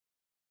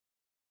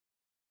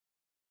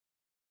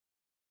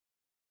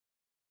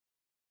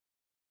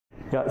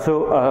Yeah,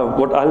 so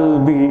what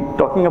I'll be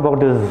talking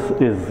about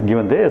is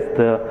given there is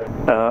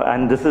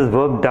and this is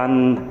work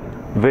done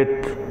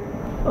with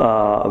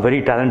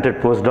very talented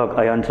postdoc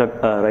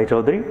Ayanchak Rai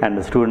Chaudhary and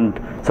the student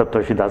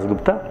Saptarshi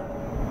Dasgupta.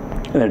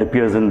 It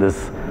appears in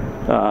this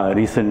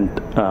recent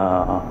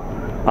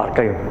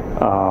archive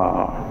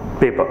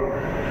paper.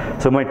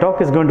 So my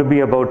talk is going to be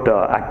about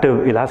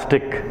active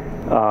elastic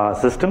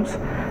systems,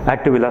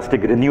 active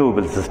elastic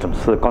renewable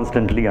systems, so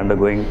constantly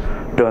undergoing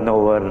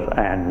turnover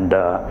and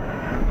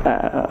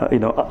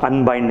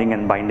unbinding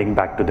and binding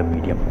back to the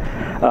medium.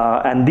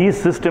 And these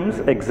systems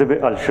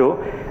exhibit, I'll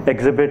show,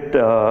 exhibit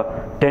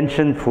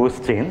tension force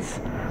chains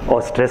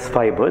or stress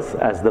fibers,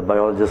 as the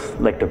biologists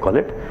like to call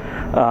it.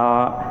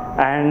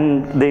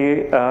 And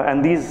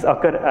these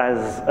occur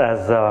as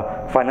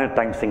finite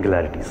time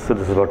singularities. So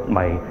this is what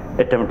my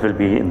attempt will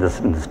be in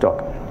this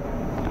talk.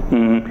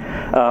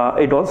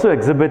 It also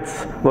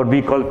exhibits what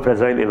we call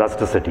fragile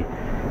elasticity,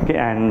 okay,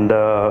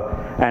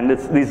 and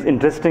it's these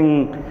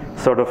interesting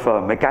sort of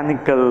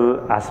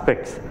mechanical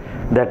aspects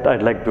that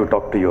I'd like to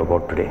talk to you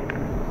about today.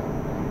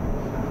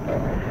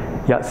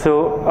 Yeah,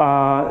 so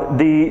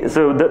the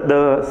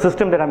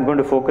system that I'm going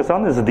to focus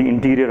on is the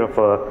interior of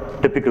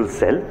a typical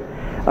cell,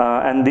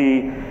 and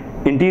the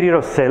interior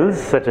of cells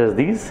such as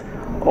these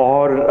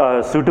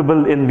are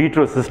suitable in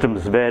vitro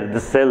systems where the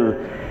cell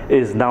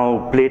is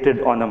now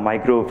plated on a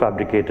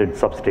microfabricated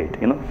substrate,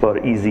 for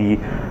easy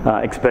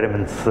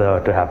experiments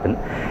to happen.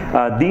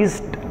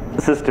 These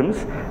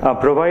systems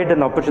provide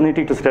an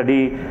opportunity to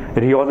study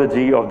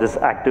rheology of this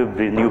active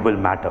renewable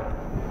matter.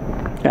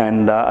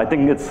 And I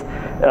think it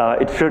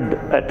should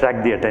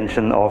attract the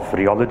attention of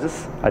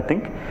rheologists, I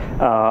think.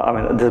 I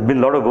mean, there's been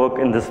a lot of work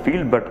in this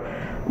field,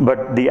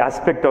 but the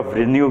aspect of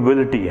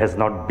renewability has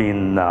not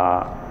been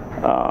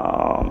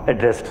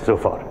addressed so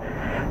far.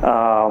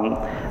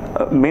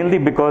 Mainly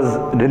because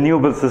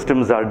renewable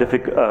systems are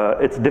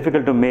it's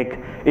difficult to make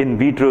in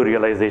vitro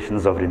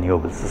realizations of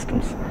renewable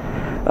systems.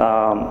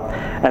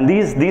 And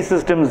these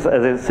systems,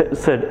 as I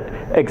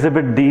said,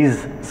 exhibit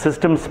these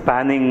system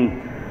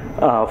spanning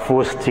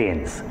force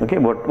chains. Okay,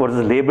 what is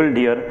labeled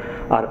here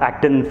are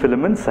actin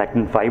filaments,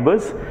 actin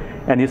fibers,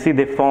 and you see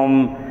they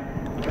form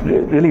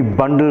really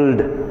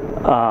bundled,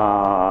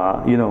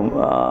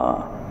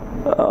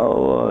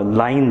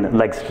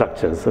 line-like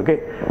structures. Okay,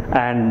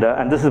 and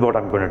this is what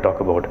I'm going to talk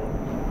about.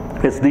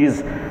 It's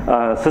these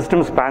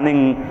system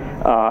spanning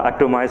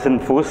actomyosin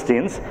force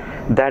chains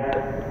that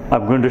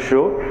I'm going to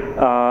show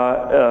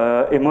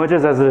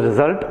emerges as a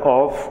result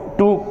of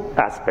two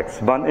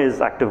aspects. One is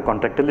active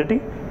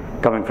contractility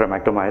coming from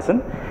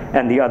actomyosin,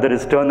 and the other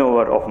is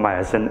turnover of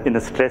myosin in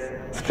a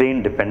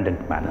strain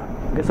dependent manner.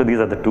 Okay, so these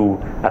are the two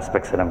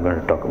aspects that I'm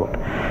going to talk about.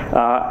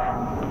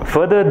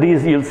 Further,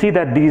 you'll see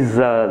that these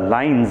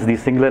lines,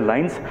 these singular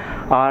lines,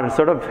 are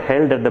sort of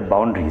held at the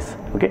boundaries,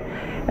 okay,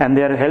 and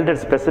they are held at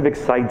specific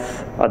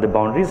sites at the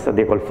boundaries that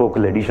they call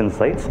focal adhesion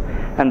sites,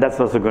 and that's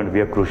also going to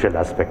be a crucial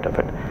aspect of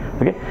it.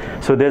 Okay,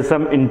 so there's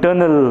some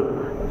internal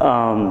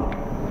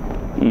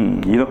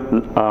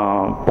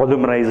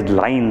polymerized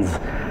lines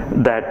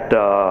that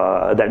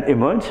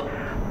emerge,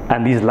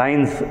 and these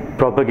lines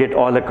propagate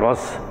all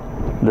across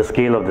the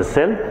scale of the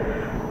cell,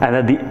 and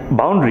at the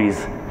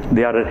boundaries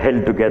they are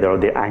held together, or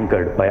they're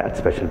anchored by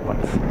special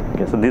points.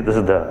 Okay, so this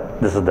is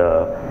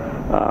the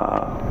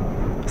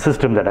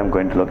system that I'm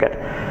going to look at.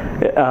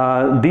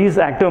 These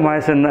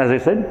actomyosin, as I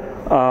said,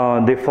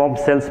 they form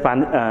cell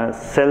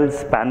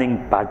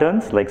spanning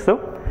patterns like so.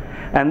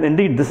 And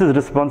indeed, this is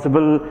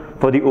responsible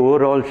for the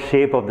overall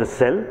shape of the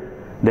cell,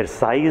 their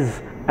size,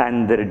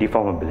 and their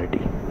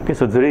deformability. Okay,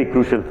 so it's very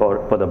crucial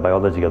for the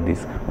biology of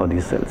these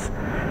cells.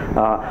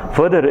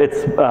 Further,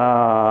 it's a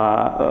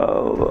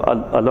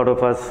lot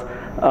of us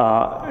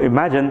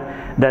imagine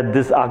that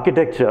this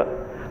architecture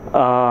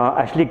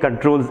actually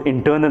controls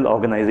internal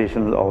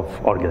organization of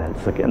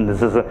organelles. Okay, and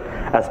this is an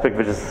aspect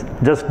which is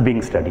just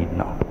being studied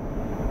now.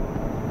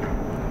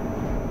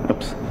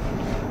 Oops.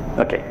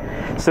 Okay.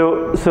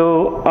 So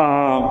the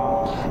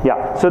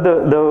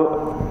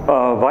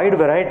wide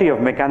variety of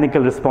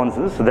mechanical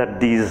responses that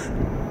these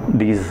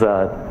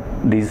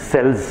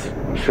cells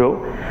show,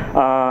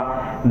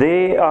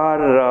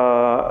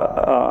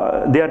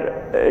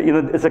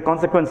 it's a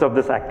consequence of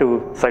this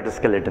active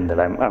cytoskeleton that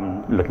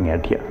I'm looking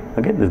at here.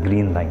 Okay, these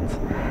green lines,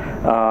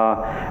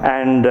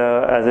 and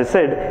as I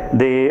said,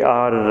 they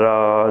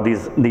are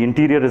the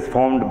interior is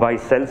formed by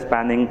cell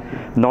spanning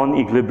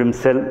non-equilibrium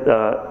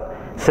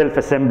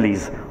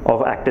self-assemblies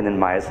of actin and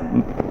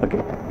myosin,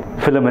 okay,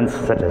 filaments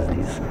such as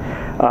these.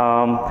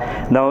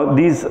 Now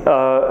these,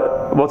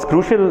 what's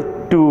crucial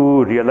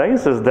to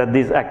realize is that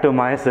these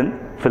actomyosin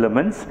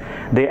filaments,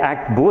 they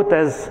act both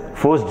as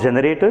force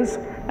generators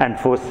and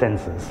force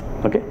sensors.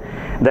 Okay,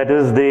 that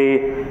is,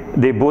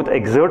 they both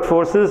exert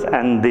forces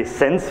and they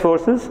sense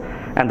forces,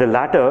 and the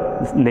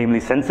latter, namely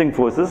sensing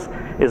forces,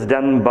 is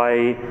done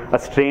by a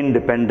strain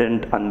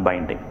dependent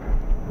unbinding.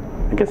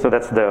 Okay, so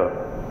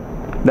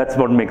that's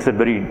what makes it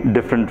very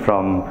different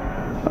from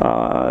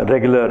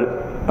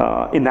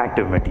regular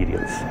inactive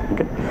materials.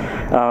 Okay?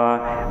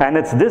 And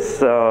it's this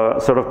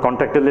sort of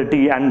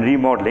contractility and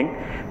remodeling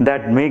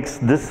that makes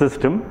this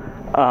system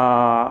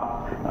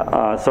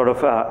sort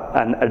of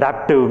an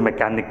adaptive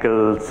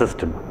mechanical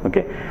system.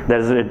 Okay,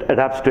 it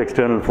adapts to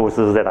external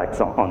forces that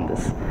acts on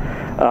this,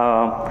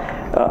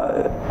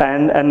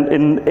 and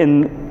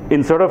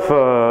in sort of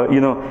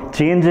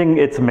changing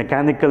its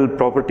mechanical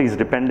properties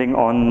depending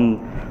on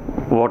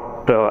what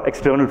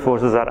external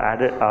forces are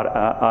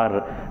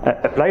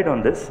applied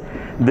on this.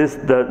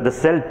 The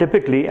cell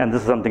typically, and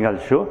this is something I'll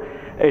show,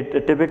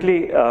 it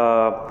typically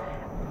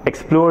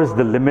explores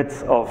the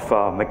limits of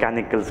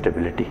mechanical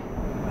stability.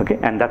 Okay,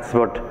 and that's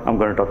what I'm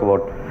going to talk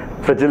about.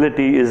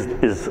 Fragility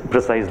is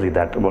precisely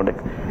that, about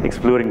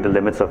exploring the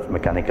limits of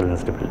mechanical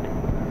instability.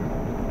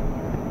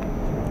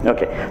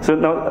 Okay, so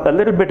now a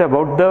little bit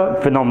about the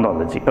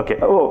phenomenology. Okay,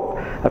 oh,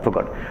 I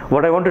forgot.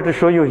 What I wanted to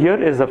show you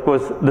here is, of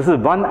course, this is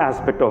one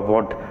aspect of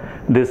what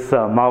this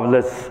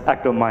marvelous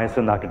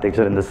actomyosin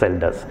architecture in the cell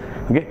does.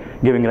 Okay,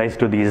 giving rise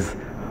to these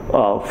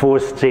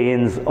force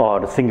chains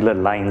or singular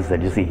lines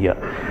that you see here.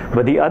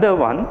 But the other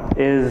one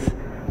is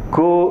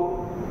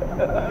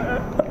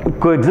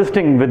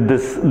coexisting with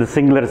the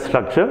singular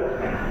structure.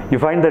 You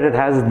find that it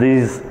has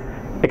these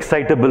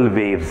excitable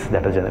waves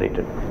that are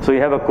generated. So you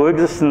have a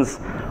coexistence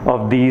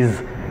of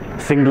these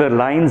singular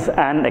lines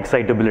and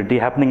excitability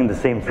happening in the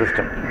same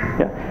system.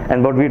 Yeah?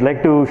 And what we'd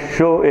like to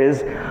show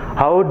is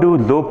how do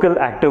local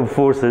active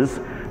forces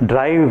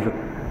drive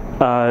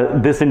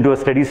this into a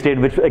steady state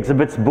which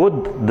exhibits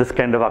both this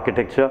kind of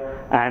architecture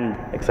and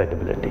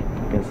excitability.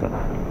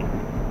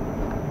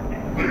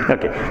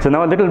 Okay, so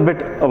now a little bit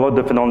about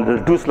the phenomenology.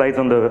 There are 2 slides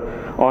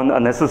on a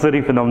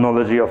necessary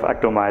phenomenology of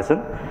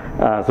actomyosin,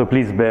 so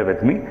please bear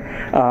with me.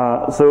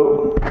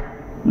 So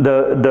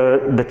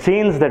the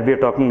chains that we are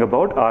talking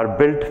about are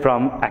built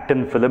from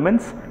actin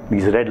filaments,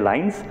 these red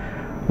lines,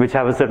 which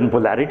have a certain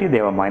polarity. They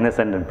have a minus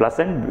end and plus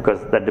end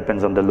because that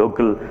depends on the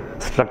local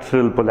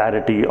structural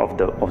polarity of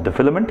the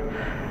filament.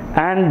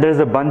 And there's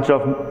a bunch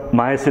of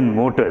myosin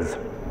motors,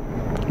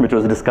 which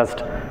was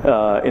discussed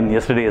in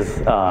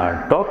yesterday's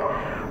talk.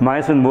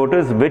 Myosin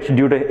motors, which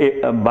due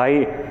to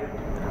by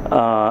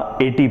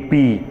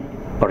ATP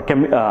or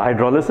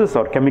hydrolysis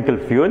or chemical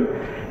fuel,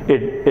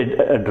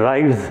 it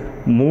drives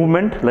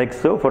movement like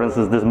so. For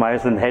instance, this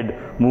myosin head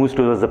moves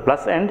towards the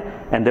plus end,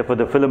 and therefore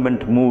the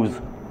filament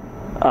moves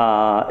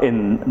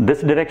in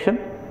this direction.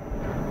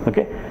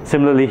 Okay.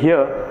 Similarly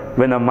here,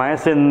 when a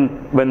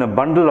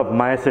bundle of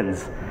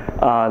myosins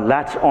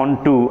latch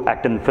onto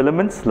actin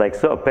filaments like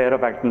so, a pair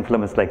of actin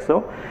filaments like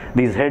so,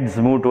 these heads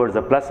move towards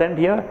the plus end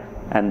here,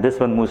 and this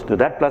one moves to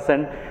that plus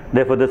end.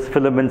 Therefore, these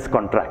filaments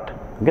contract.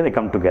 Okay, they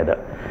come together.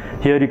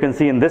 Here you can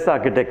see in this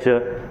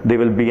architecture there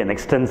will be an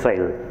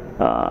extensile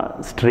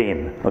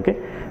strain. Okay,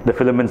 the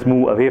filaments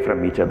move away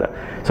from each other.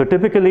 So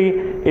typically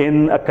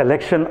in a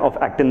collection of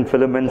actin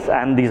filaments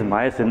and these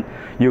myosin,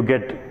 you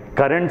get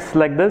currents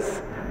like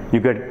this. You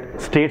get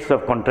states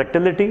of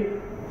contractility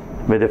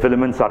where the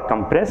filaments are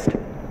compressed.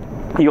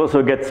 You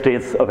also get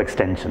states of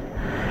extension.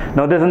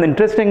 Now there's an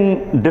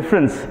interesting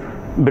difference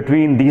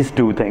between these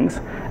 2 things,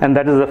 and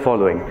that is the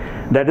following.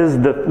 That is,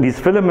 these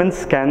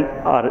filaments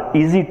are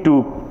easy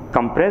to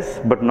compress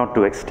but not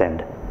to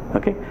extend.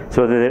 Okay,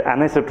 so they're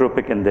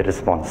anisotropic in their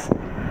response,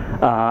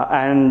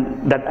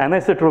 and that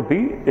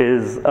anisotropy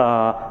is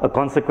a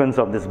consequence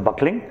of this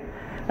buckling,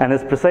 and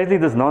it's precisely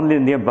this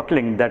nonlinear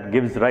buckling that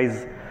gives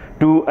rise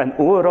to an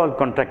overall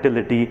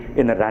contractility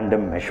in a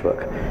random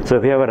meshwork. So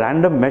if we have a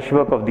random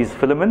meshwork of these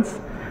filaments,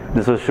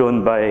 this was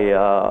shown by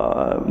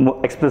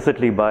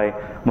explicitly by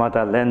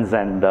Martha Lenz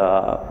and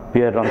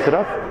Pierre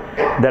Ronseraf,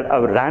 that a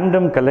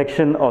random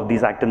collection of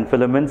these actin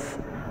filaments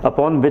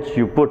upon which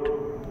you put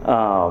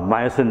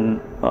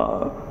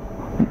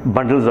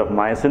bundles of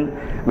myosin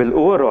will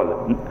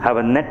overall have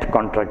a net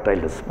contractile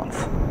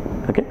response.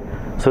 Okay,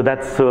 so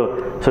that's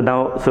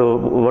so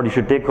what you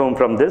should take home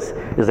from this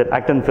is that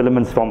actin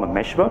filaments form a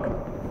meshwork.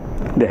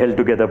 They're held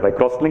together by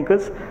cross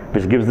linkers,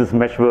 which gives this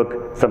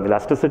meshwork some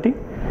elasticity,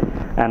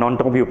 and on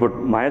top you put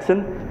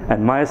myosin,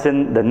 and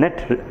myosin, the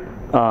net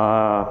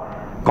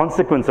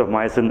consequence of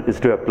myosin is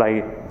to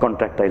apply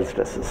contractile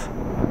stresses.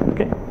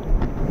 Okay,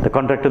 the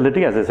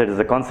contractility, as I said, is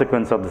a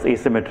consequence of this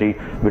asymmetry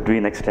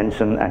between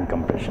extension and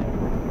compression.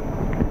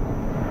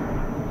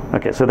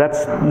 Okay, so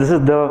this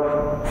is the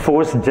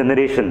force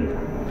generation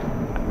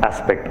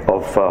aspect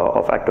of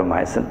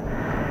actomyosin.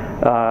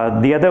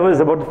 The other was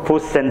about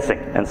force sensing,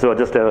 and so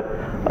just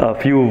a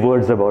few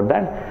words about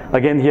that.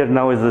 Again, here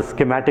now is the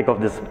schematic of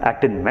this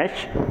actin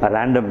mesh, a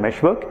random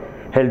meshwork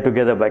held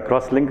together by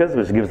cross linkers,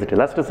 which gives it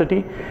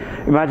elasticity.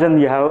 Imagine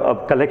you have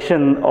a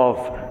collection of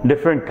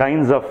different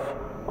kinds of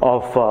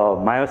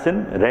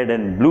myosin, red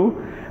and blue,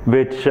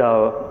 which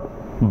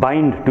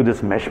bind to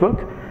this meshwork,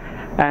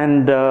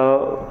 and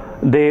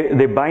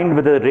they bind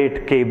with a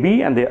rate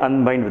Kb and they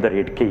unbind with a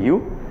rate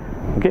Ku.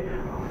 Okay,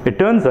 it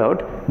turns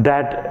out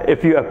that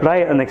if you apply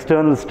an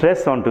external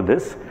stress onto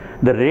this,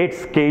 the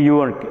rates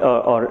Ku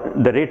or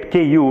the rate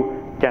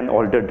Ku can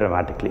alter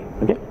dramatically.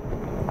 Okay,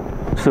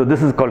 So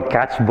this is called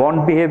catch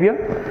bond behavior,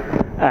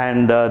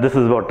 and this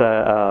is what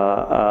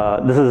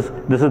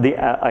this is the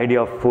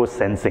idea of force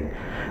sensing.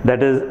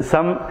 That is,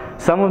 some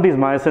of these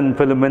myosin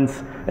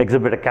filaments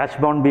exhibit a catch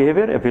bond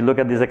behavior. If you look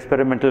at this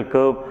experimental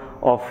curve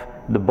of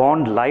the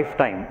bond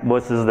lifetime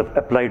versus the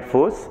applied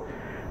force,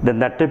 then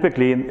that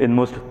typically in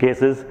most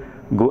cases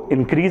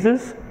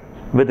increases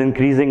with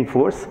increasing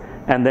force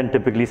and then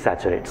typically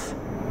saturates.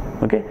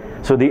 Okay,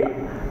 so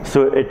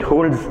it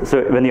holds.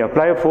 So when you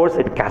apply a force,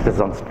 it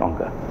catches on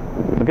stronger.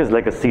 Okay, it's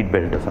like a seat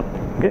belt or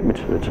something. Okay,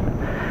 which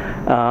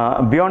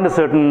beyond a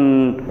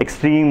certain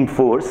extreme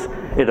force,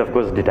 it of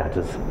course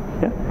detaches.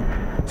 Yeah,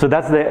 so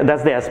that's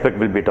the aspect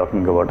we'll be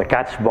talking about, a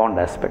catch bond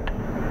aspect.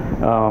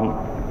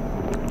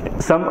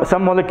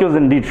 Some molecules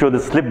indeed show the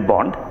slip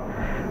bond,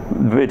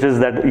 which is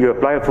that you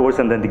apply a force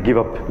and then they give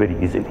up very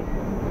easily.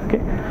 Okay,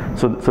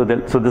 so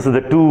this is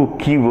the two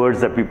key words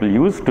that people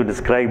use to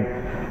describe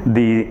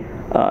the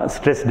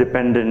stress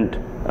dependent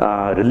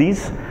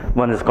release.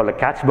 One is called a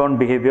catch bond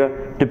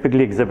behavior,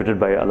 typically exhibited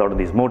by a lot of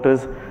these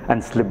motors,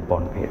 and slip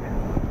bond behavior.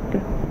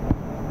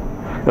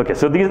 Okay,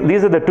 so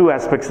these are the two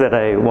aspects that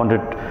I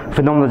wanted,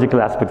 phenomenological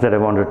aspects that I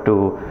wanted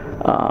to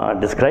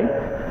describe: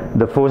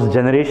 the force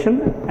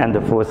generation and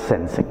the force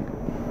sensing.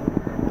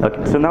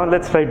 Okay, so now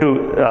let's try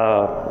to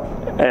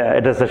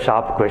address a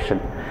sharp question.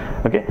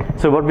 Okay,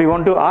 so what we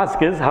want to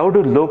ask is, how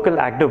do local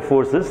active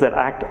forces that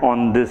act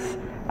on this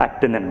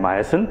actin and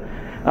myosin,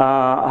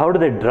 how do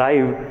they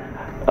drive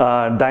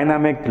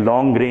dynamic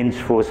long-range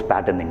force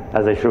patterning,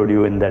 as I showed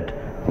you in that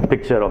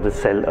picture of the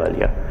cell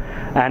earlier?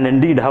 And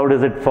indeed, how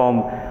does it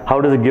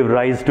give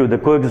rise to the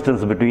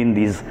coexistence between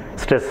these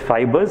stress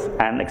fibers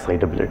and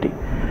excitability?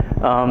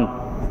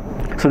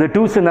 So the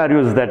two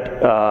scenarios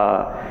that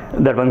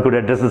one could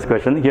address this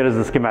question. Here is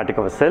the schematic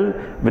of a cell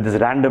with this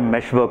random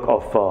meshwork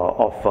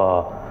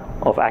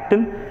of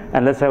actin,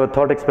 and let's have a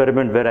thought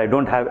experiment where I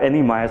don't have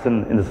any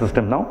myosin in the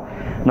system now.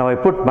 Now I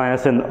put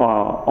myosin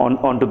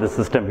onto the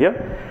system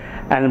here,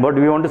 and what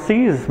we want to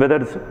see is whether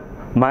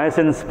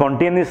myosin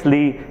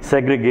spontaneously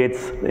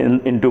segregates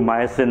into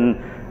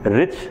myosin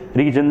rich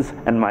regions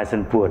and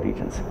myosin poor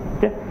regions.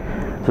 Okay?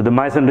 So the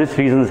myosin rich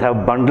regions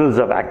have bundles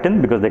of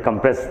actin because they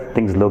compress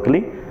things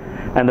locally,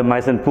 and the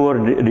myosin poor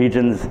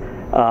regions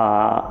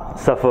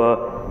suffer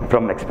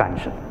from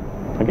expansion.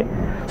 Okay?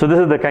 So this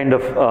is the kind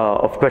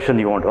of question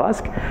you want to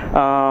ask.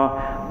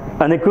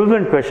 An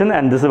equivalent question,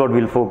 and this is what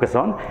we'll focus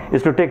on,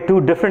 is to take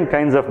two different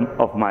kinds of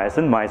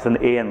myosin, myosin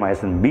A and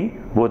myosin B,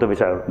 both of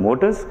which are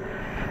motors.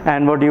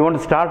 And what you want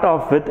to start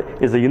off with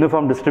is a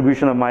uniform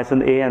distribution of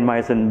myosin A and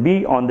myosin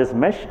B on this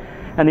mesh,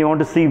 and you want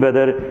to see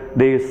whether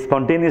they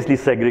spontaneously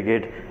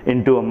segregate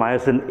into a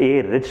myosin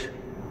A rich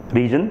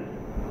region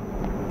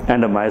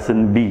and a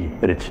myosin B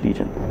rich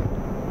region.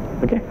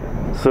 Okay,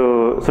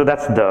 so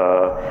that's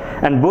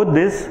and both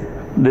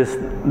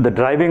the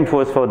driving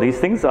force for these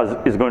things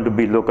is going to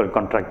be local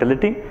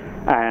contractility,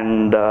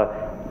 and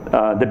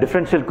the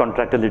differential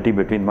contractility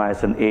between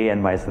myosin A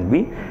and myosin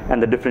B,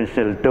 and the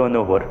differential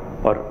turnover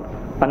or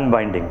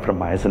unbinding from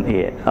myosin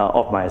A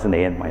of myosin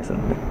A and myosin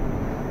B.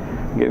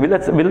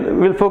 Okay,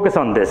 we'll focus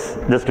on this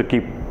just to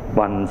keep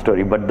one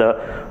story, but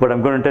what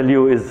I'm going to tell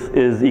you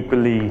is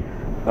equally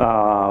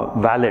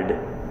valid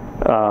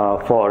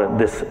for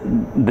this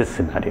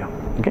scenario.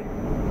 Okay.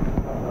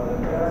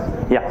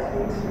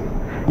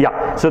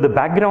 Yeah. So the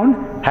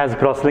background has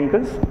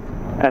crosslinkers,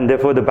 and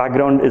therefore the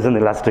background is an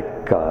elastic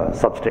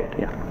substrate.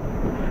 Yeah.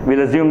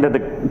 We'll assume that the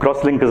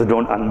crosslinkers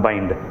don't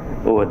unbind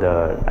over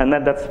and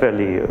that's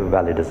fairly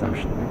valid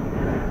assumption.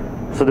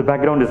 So the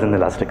background is an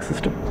elastic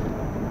system.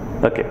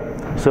 Okay.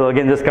 So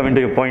again, just coming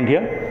to your point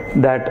here,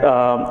 that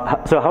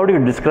so how do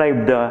you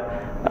describe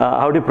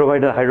how do you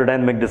provide a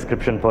hydrodynamic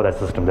description for that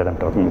system that I'm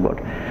talking about?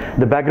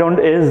 The background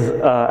is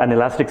an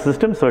elastic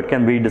system, so it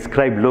can be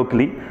described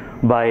locally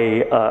by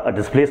a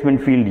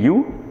displacement field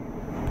U,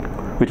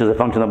 which is a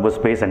function of both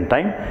space and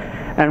time.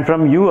 And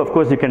from U, of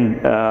course, you can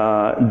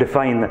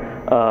define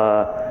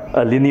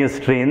a linear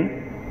strain,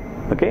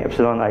 okay,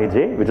 epsilon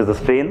ij, which is a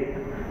strain,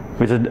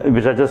 which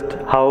are just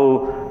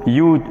how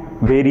U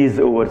varies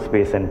over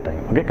space and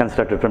time, okay,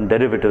 constructed from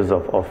derivatives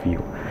of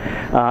U.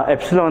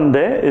 Epsilon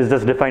there is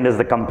just defined as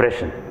the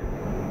compression,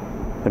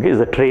 okay,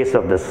 is a trace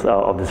of this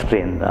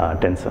strain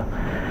tensor,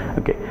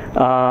 okay.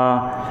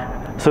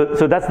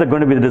 So that's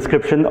going to be the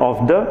description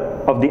of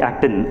the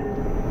actin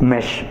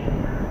mesh,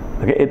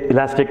 okay,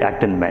 elastic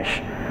actin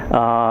mesh.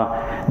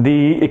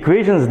 The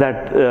equations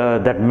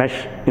that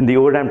mesh in the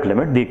overdamped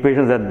limit, the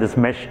equations that this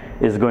mesh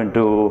is going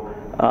to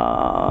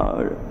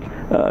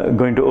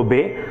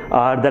obey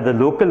are that the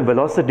local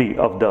velocity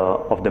of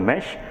the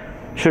mesh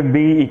should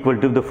be equal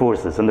to the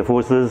forces, and the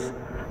forces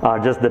are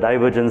just the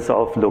divergence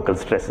of local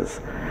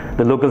stresses.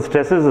 The local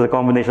stresses is a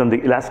combination of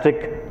the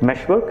elastic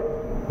meshwork,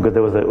 because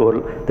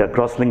there are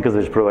cross-linkers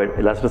which provide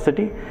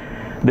elasticity.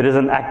 There is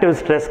an active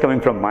stress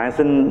coming from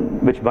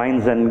myosin which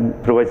binds and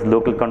provides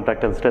local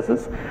contractile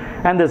stresses,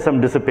 and there's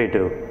some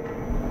dissipative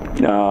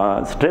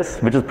stress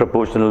which is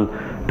proportional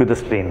to the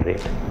strain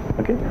rate.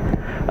 Okay.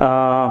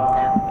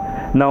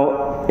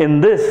 Now Now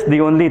in this,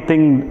 the only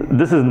thing,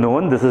 this is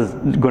known, this is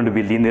going to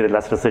be linear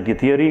elasticity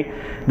theory,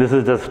 this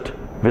is just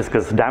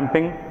viscous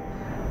damping.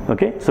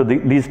 Okay, so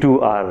these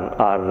two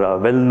are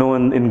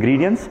well-known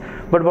ingredients,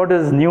 but what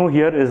is new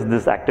here is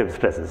this active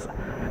stresses.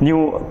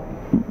 New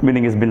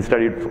meaning it's been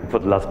studied for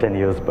the last 10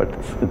 years, but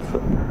it's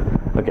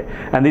okay.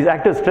 And these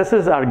active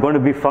stresses are going to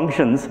be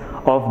functions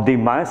of the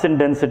myosin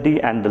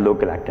density and the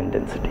local actin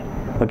density.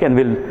 Okay, and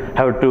we'll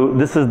have to,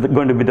 this is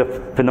going to be the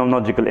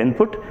phenomenological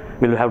input.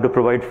 We'll have to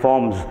provide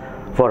forms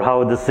for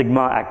how the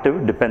sigma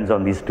active depends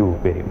on these two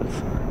variables.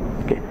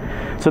 Okay,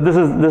 so this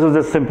is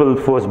a simple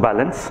force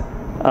balance.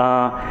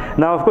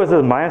 Now of course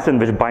there's myosin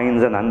which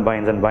binds and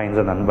unbinds and binds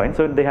and unbinds,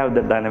 so they have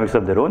the dynamics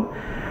of their own.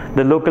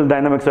 The local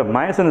dynamics of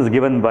myosin is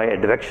given by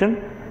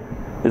advection,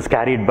 is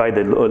carried by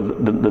the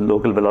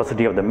local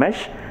velocity of the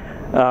mesh,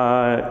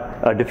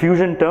 a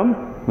diffusion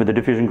term with the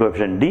diffusion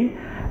coefficient d,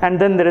 and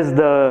then there is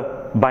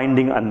the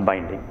binding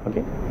unbinding.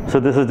 Okay, so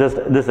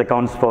this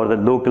accounts for the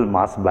local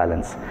mass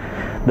balance.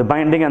 The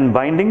binding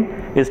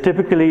unbinding is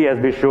typically, as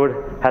we showed,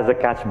 has a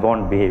catch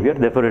bond behavior,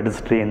 therefore it is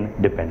strain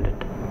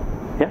dependent.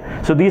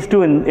 Yeah? So these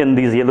two in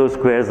these yellow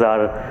squares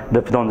are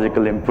the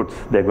phenomenological inputs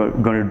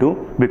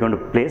we're going to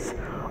place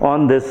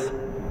on this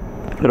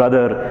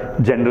rather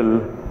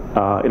general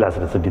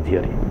elasticity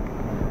theory.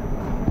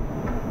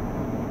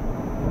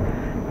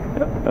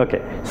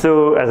 Okay,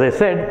 so as I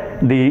said,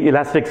 the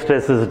elastic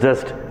stress is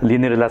just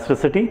linear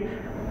elasticity.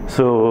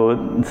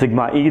 So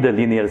sigma E, the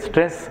linear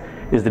stress,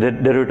 is the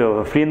derivative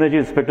of free energy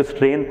with respect to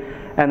strain,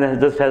 and it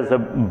just has a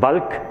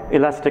bulk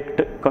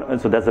elastic,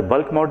 so that's a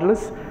bulk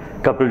modulus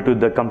coupled to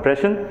the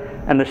compression,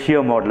 and the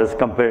shear modulus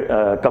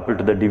coupled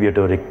to the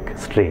deviatoric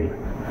strain.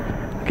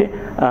 Okay,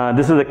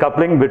 this is the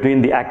coupling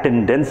between the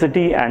actin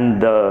density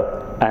and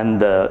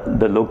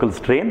the local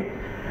strain,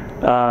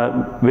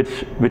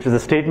 which is a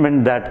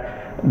statement that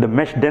the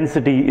mesh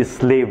density is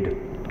slaved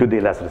to the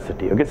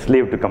elasticity. Okay,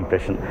 slaved to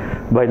compression.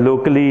 By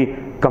locally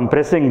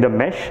compressing the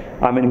mesh,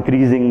 I'm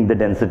increasing the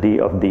density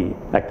of the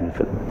actin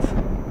filaments.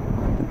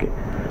 Okay,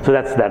 so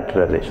that's that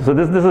relation. So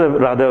this is a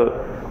rather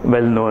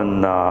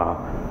well-known.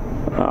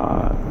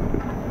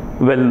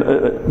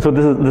 So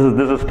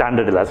this is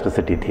standard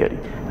elasticity theory.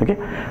 Okay,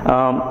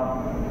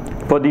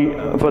 for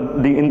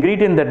the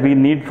ingredient that we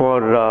need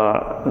for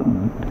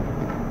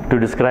to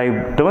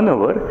describe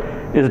turnover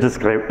is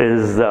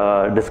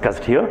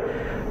discussed here.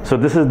 So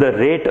this is the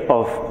rate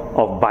of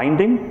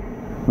binding,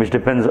 which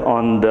depends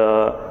on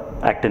the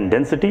actin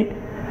density,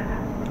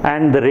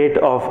 and the rate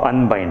of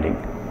unbinding.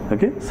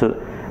 Okay, so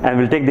and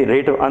we'll take the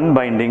rate of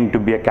unbinding to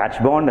be a catch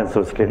bond, and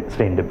so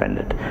strain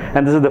dependent.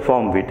 And this is the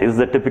form we take. This is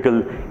the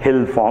typical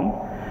Hill form.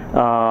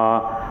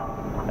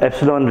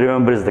 Epsilon,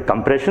 remember, is the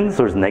compression,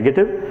 so it's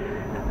negative.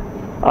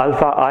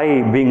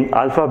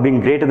 Alpha being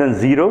greater than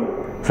 0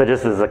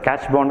 suggests as a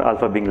catch bond,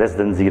 alpha being less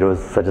than 0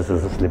 suggests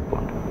as a slip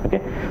bond.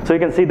 Okay, so you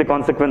can see the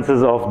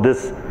consequences of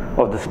this,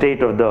 of the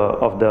state of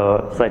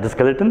the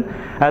cytoskeleton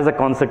as a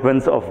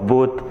consequence of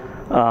both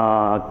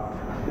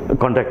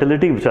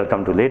contractility, which I'll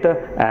come to later,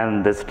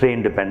 and the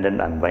strain dependent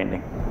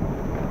unbinding.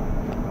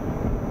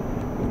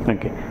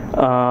 Okay,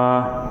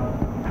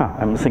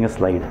 I'm missing a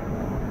slide.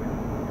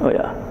 Oh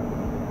yeah.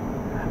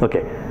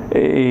 Okay.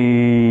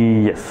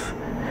 Yes.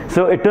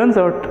 So it turns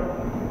out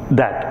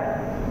that,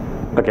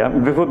 okay,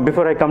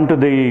 before I come to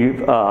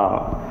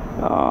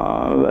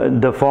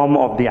the form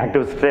of the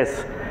active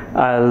stress,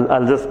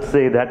 I'll just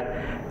say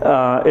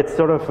that it's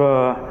sort of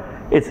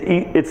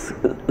it's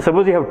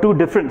suppose you have two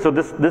different, so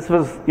this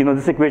was,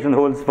 this equation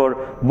holds for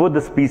both the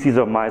species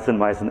of myosin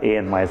A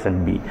and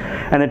myosin B,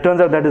 and it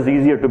turns out that it's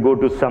easier to go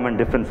to sum and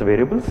difference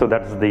variables. So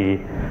that is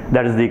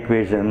the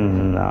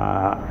equation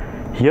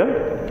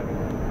here.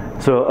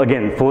 So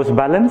again, force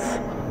balance,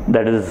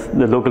 that is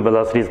the local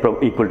velocity is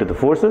equal to the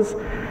forces,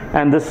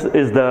 and this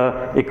is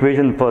the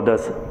equation for the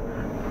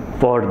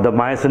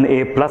myosin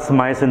A plus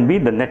myosin B,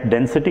 the net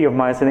density of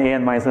myosin A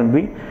and myosin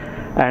B,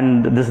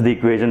 and this is the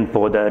equation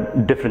for the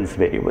difference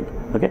variable.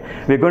 Okay,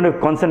 we're going to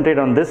concentrate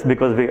on this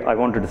because I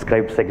want to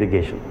describe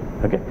segregation.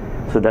 Okay,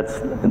 so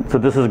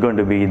this is going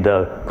to be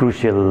the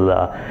crucial.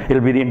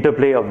 It'll be the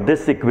interplay of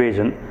this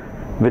equation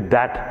with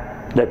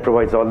that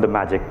provides all the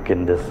magic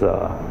in the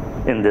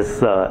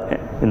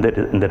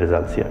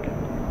results here.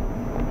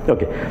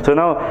 Okay, so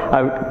now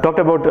I've talked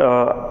about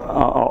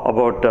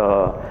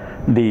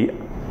the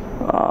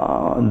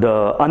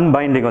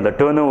unbinding or the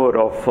turnover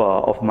of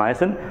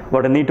myosin.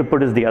 What I need to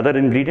put is the other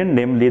ingredient,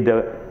 namely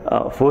the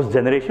force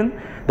generation.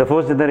 The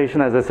force generation,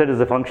 as I said, is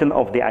a function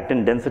of the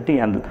actin density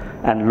and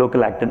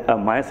local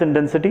myosin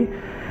density,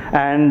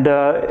 and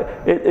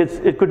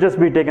it could just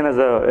be taken as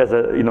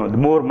a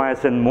more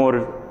myosin,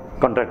 more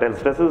contractile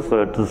stresses.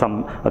 So it's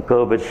a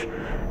curve which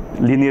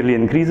linearly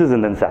increases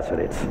and then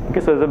saturates. Okay,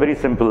 so it's a very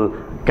simple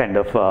kind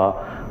of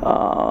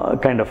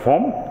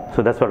form.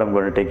 So that's what I'm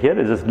going to take here.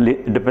 It just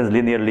depends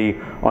linearly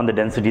on the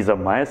densities of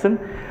myosin,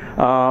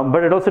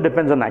 but it also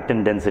depends on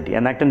actin density.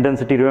 And actin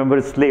density, remember,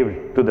 is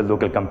slaved to the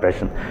local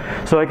compression.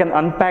 So I can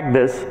unpack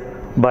this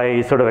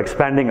by sort of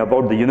expanding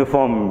about the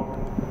uniform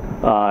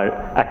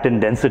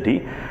actin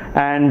density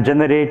and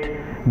generate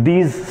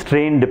these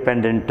strain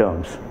dependent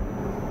terms.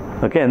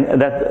 Okay,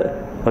 and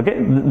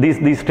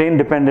these strain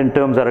dependent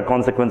terms are a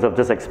consequence of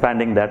just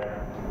expanding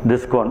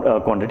this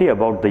quantity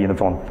about the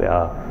uniform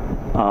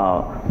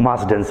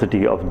mass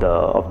density of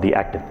the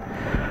actin.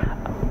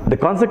 The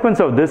consequence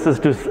of this is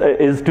to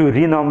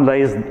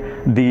renormalize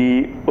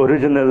the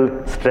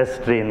original stress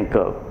strain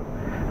curve.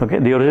 Okay,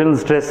 the original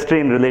stress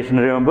strain relation,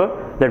 remember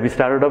that we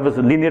started off with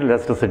linear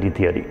elasticity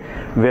theory,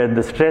 where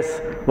the stress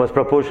was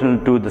proportional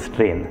to the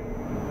strain,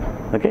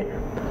 okay,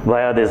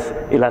 via this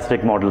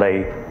elastic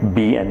moduli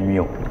B and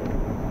mu.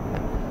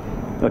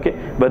 Okay,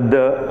 but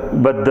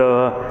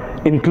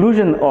the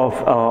inclusion of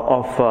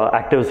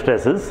active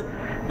stresses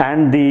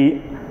and the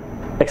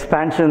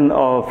expansion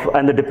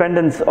and the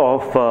dependence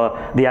of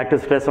the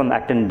active stress on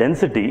actin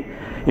density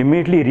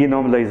immediately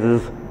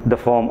renormalizes the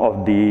form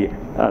of the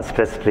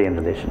stress strain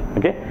relation.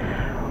 Okay.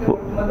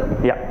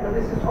 Yeah. But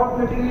this is hot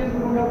materials, we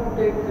don't have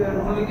to take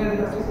nonlinear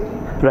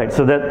elasticity. Right.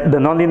 So that the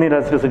nonlinear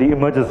elasticity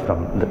emerges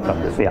from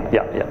this. Yeah.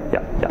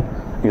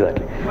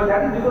 Exactly. But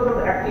that is because of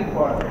the active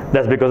part.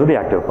 That's because of the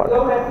active part.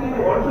 Without active,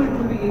 also it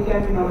will be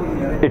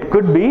nonlinear. It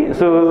could be.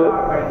 So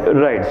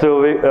right.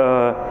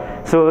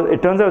 So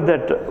it turns out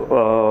that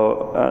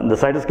the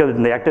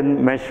cytoskeleton, the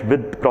actin mesh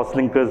with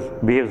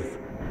crosslinkers behaves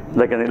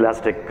like an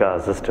elastic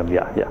system.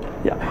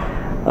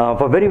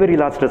 For very, very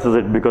large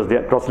stresses, because the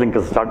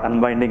crosslinkers start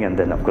unbinding, and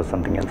then of course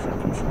something else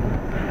happens.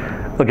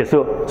 Okay,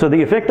 so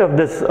the effect of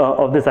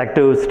this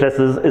active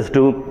stresses is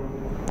to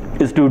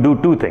do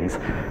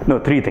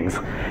three things.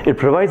 It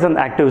provides an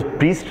active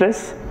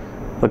pre-stress,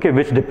 okay,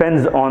 which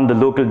depends on the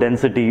local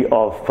density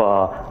of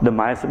the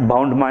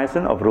bound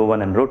myosin of rho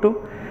 1 and rho 2.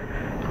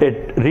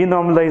 It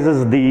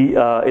renormalizes the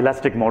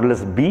elastic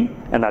modulus B,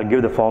 and I'll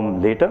give the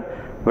form later,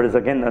 but it's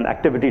again an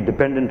activity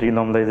dependent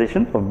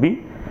renormalization of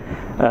B.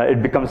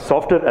 It becomes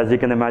softer, as you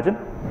can imagine.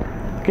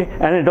 Okay,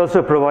 and it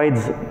also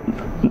provides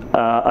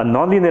a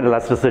nonlinear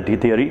elasticity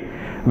theory,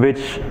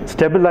 which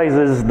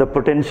stabilizes the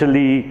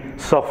potentially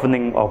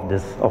softening of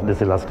this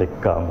elastic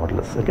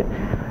modulus. Okay,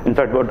 in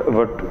fact,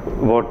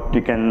 what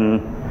you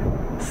can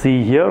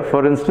see here,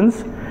 for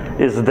instance,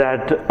 is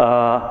that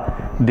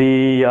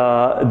the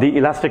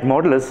elastic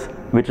modulus,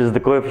 which is the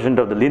coefficient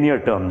of the linear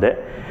term there,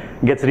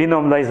 gets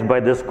renormalized by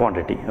this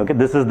quantity. Okay,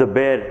 this is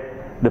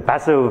the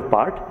passive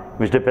part,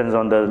 which depends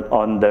on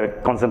the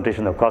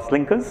concentration of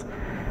crosslinkers.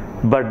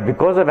 But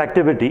because of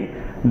activity,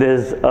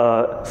 there's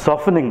a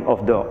softening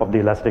of the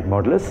elastic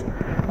modulus.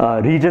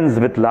 Regions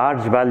with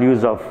large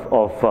values of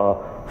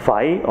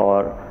phi,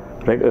 or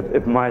right,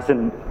 if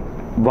myosin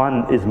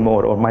 1 is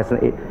more, or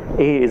myosin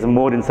A is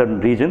more in certain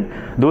region,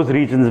 those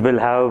regions will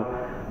have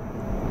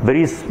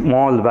very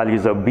small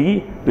values of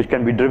B, which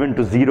can be driven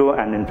to 0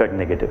 and in fact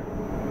negative.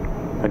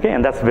 Okay,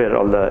 and that's where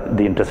all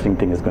the interesting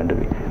thing is going to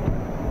be.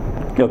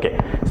 Okay,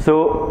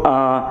 so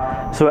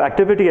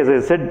activity, as I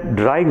said,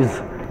 drives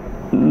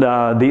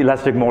the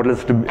elastic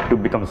modulus to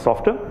become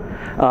softer,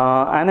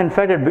 and in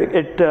fact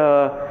it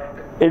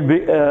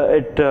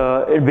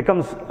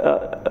becomes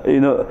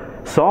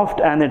soft,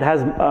 and it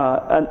has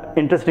an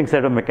interesting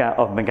set of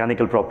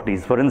mechanical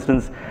properties. For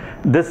instance,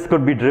 this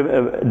could be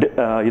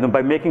driven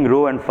by making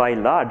rho and phi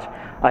large.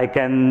 I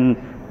can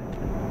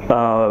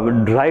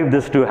drive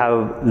this to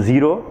have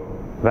 0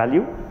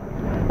 value,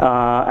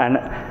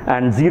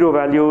 and 0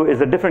 value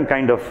is a different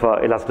kind of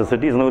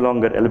elasticity. It's no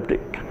longer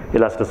elliptic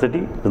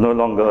elasticity. It's no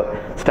longer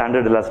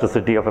standard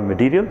elasticity of a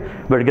material,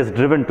 but it gets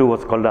driven to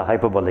what's called a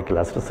hyperbolic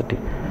elasticity.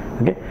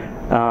 Okay.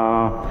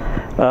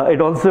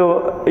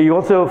 You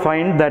also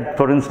find that,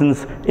 for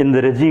instance, in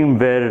the regime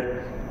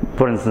where,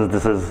 for instance,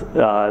 this is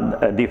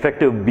the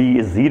effective B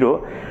is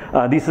 0,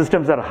 these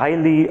systems are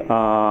highly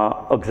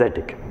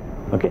auxetic.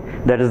 Okay,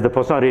 that is, the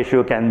Poisson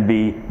ratio can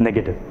be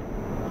negative.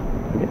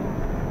 Okay.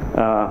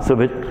 So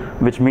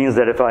which means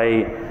that if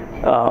I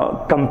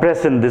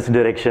compress in this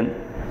direction,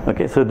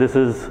 okay, so this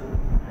is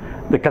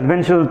the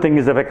conventional thing,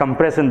 is if I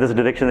compress in this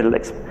direction, it will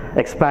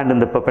expand in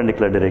the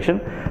perpendicular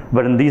direction.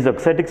 But in these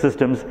auxetic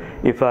systems,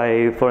 if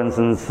I, for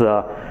instance,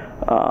 pull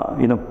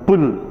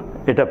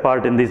it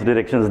apart in these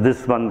directions,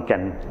 this one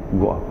can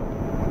go up.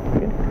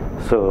 Okay.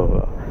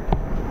 So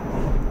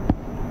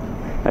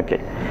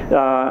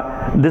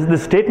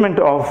this statement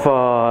of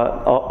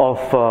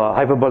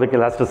hyperbolic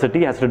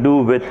elasticity has to do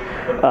with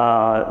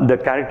the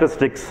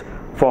characteristics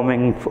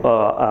forming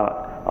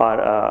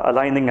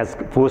aligning as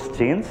force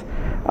chains.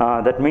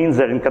 That means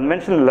that in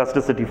conventional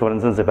elasticity, for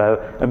instance, if I have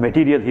a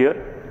material here,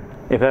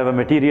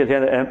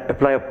 and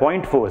apply a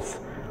point force,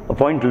 a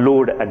point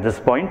load at this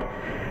point,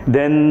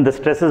 then the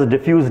stresses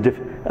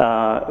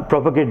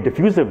propagate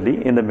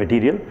diffusively in the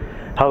material.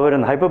 However,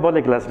 in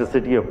hyperbolic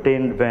elasticity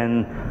obtained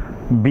when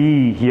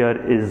B here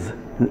is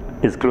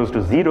close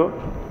to 0,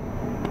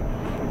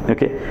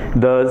 okay,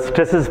 the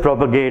stresses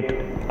propagate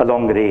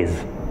along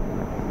rays.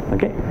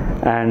 Okay,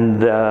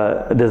 and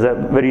there's a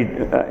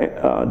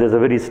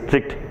very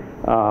strict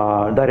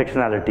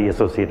directionality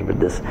associated with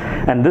this,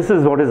 and this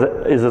is what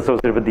is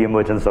associated with the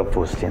emergence of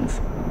force chains,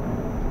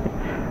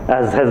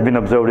 as has been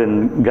observed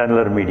in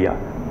granular media.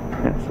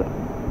 Yeah, so.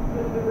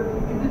 Is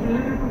it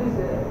related to this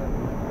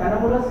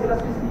anomalous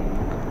elasticity.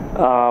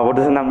 What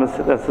is anomalous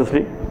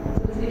elasticity?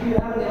 So if you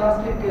have an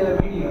elastic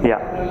medium, Yeah.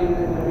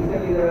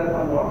 recently there are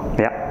some rocks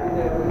Yeah.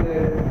 with the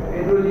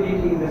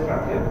heterogeneity in the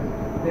structure.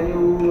 Then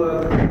you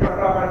cut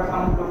off at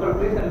some local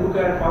place and look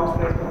at how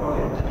stress the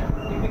project.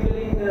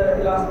 Typically, the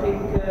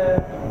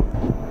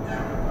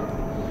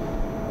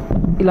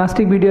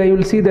elastic media, you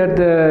will see that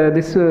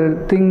this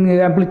thing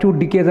amplitude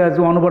decays as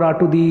 1 over r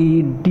to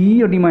the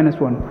d or d minus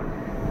 1.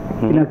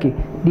 Okay,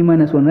 d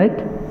minus 1, right?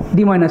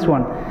 D minus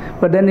 1.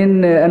 But then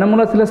in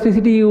anomalous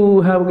elasticity, you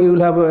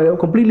will have a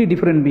completely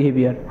different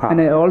behavior, and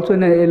also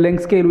in a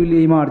length scale will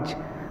emerge.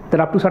 That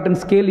up to certain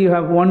scale you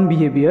have one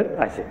behavior.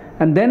 I see.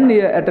 And then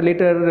at a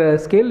later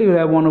scale you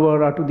have 1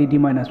 over r to the d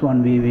minus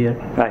 1 behavior.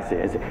 I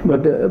see.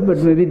 But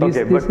maybe these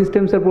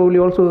systems are probably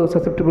also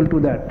susceptible to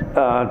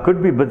that.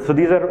 Could be, but so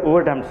these are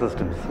overdamped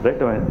systems,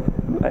 right? I mean,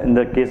 in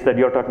the case that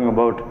you're talking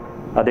about,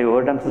 are they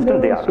overdamped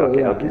systems? They are. So,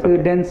 okay, yeah. okay. So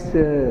Okay.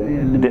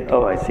 dense.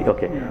 Oh, I see.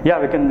 Okay. Yeah,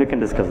 we can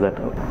discuss that.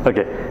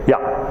 Okay. Yeah.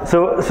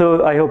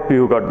 So I hope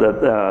you got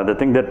the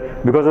thing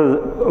that because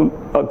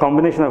of a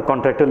combination of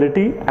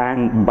contractility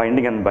and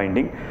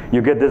binding,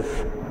 you get this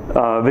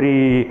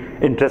very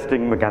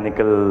interesting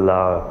mechanical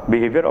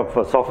behavior of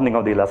softening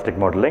of the elastic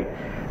modeling,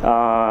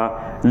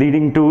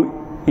 leading to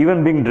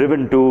even being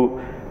driven to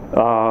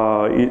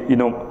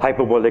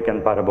hyperbolic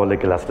and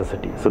parabolic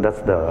elasticity. So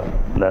that's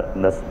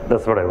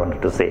what I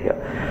wanted to say here.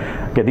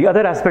 Okay, the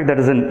other aspect that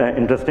is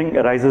interesting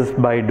arises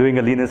by doing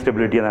a linear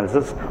stability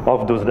analysis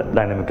of those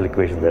dynamical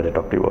equations that I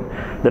talked to you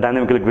about. The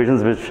dynamical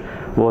equations which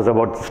was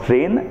about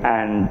strain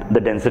and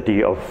the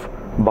density of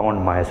bound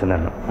myosin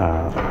and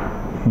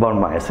bound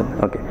myosin.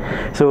 Okay,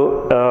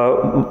 so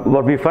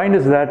what we find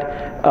is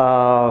that,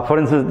 for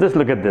instance, just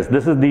look at this.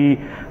 This is the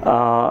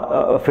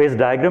phase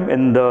diagram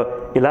in the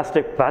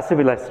passive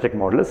elastic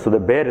modulus, so the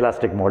bare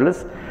elastic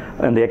modulus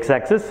on the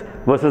x-axis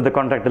versus the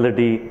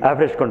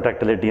average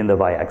contractility in the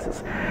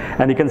y-axis.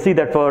 And you can see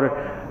that for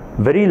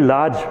very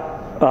large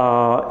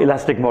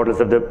elastic modulus,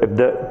 if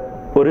the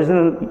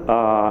original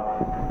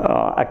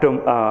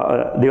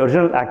the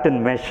original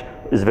actin mesh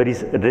is very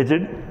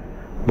rigid,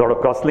 lot of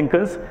cross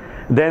linkers,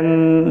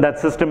 then that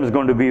system is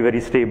going to be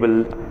very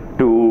stable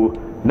to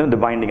the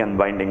binding and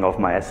unbinding of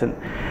myosin.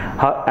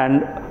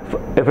 And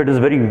if it is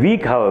very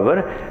weak,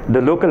 however,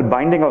 the local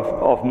binding of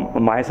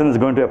myosin is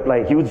going to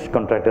apply huge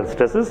contractile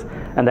stresses,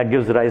 and that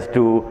gives rise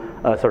to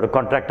a sort of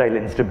contractile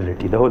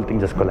instability. The whole thing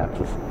just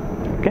collapses.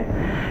 Okay.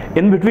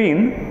 In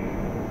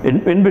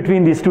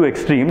between these two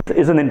extremes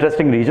is an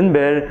interesting region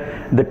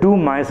where the two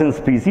myosin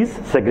species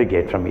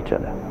segregate from each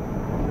other.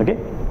 Okay.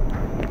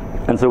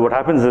 And so what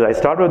happens is I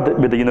start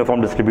with the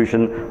uniform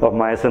distribution of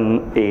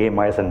myosin A,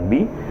 myosin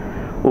B.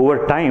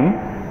 Over time,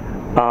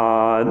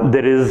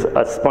 there is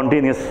a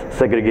spontaneous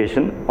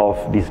segregation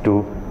of these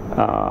two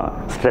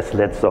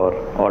stresslets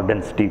or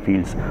density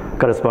fields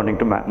corresponding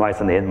to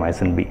myosin A and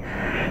myosin B.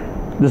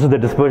 This is the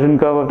dispersion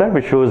curve of that,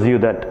 which shows you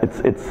that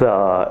it's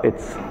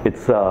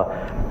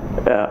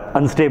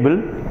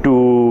unstable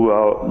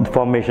to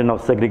formation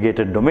of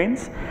segregated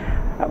domains.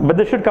 But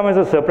this should come as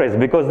a surprise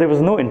because there was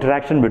no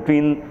interaction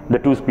between the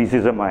two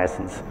species of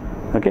myosins.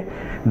 Okay,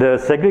 the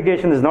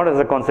segregation is not as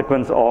a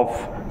consequence of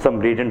some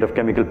gradient of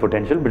chemical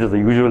potential, which is the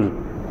usual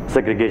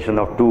segregation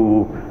of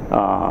two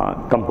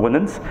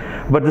components,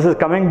 but this is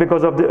coming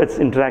because of its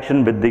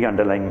interaction with the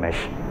underlying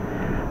mesh.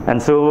 And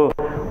so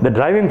the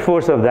driving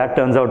force of that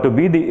turns out to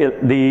be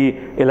the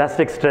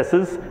elastic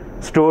stresses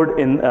stored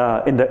in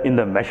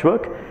the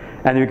meshwork,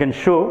 and you can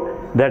show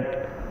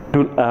that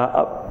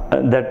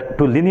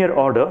to linear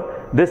order,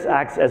 this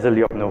acts as a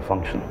Lyapunov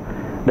function.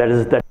 That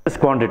is that this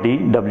quantity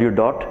W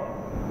dot,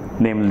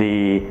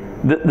 namely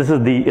this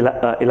is the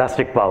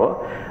elastic power,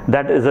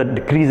 that is a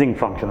decreasing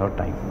function of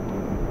time.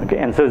 Okay,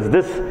 and so it's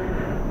this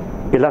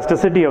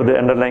elasticity of the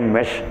underlying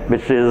mesh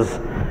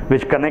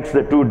which connects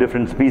the two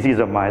different species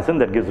of myosin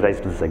that gives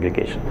rise to the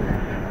segregation.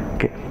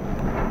 Okay.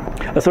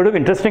 A sort of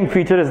interesting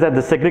feature is that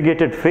the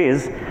segregated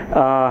phase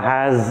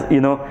has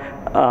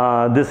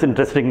this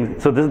interesting.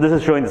 So this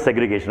is showing the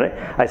segregation, right?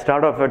 I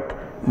start off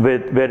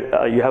with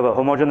where you have a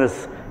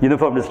homogeneous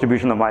uniform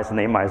distribution of myosin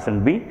A,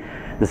 myosin B.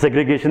 The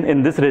segregation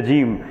in this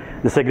regime,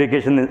 the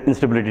segregation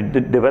instability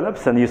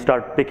develops, and you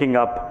start picking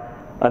up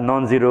a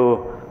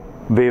non-zero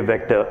wave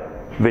vector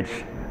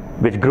which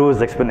grows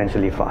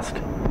exponentially fast.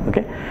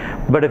 Okay,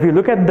 but if you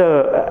look at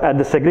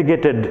the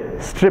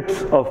segregated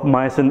strips of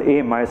myosin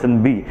A,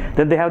 myosin B,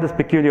 then they have this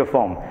peculiar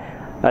form.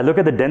 Look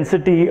at the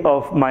density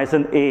of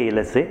myosin A,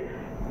 let's say,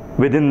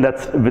 within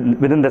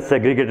that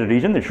segregated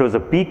region. It shows a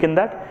peak in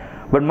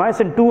that, but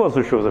myosin 2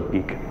 also shows a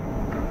peak.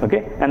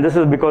 Okay, and this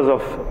is because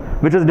of,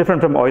 which is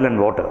different from oil and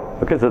water.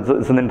 Okay, so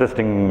it's an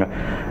interesting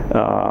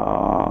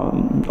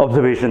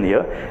observation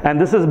here, and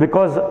this is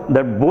because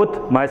that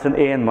both myosin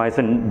A and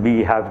myosin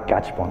B have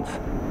catch bonds.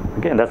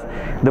 Okay, and that's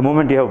the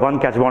moment you have one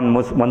catch bond,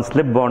 one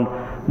slip bond,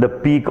 the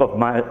peak of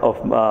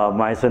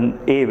myosin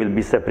A will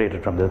be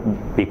separated from the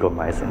peak of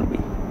myosin B.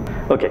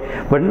 Okay,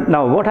 but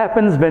now what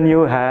happens when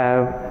you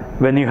have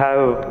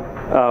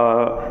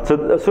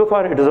So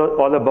far it is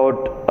all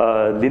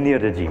about linear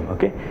regime,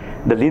 okay?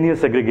 The linear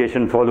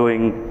segregation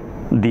following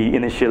the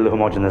initial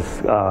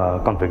homogeneous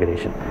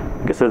configuration.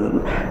 Okay, so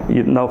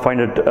you now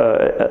find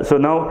it, so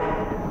now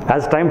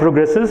as time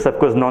progresses, of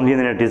course,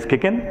 nonlinearities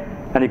kick in,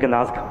 and you can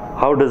ask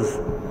how does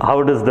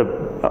the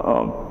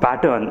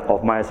pattern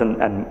of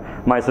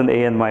myosin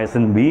A and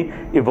myosin B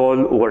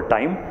evolve over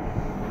time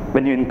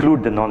when you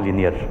include the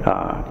nonlinear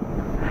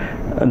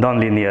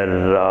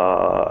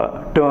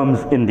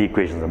terms in the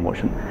equations of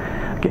motion.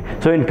 Okay.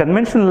 So in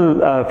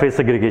conventional phase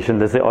segregation,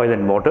 let's say oil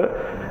and water,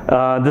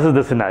 this is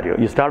the scenario.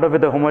 You start off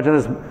with a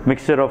homogeneous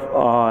mixture of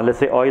let's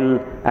say oil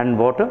and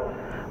water,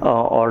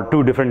 or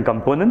two different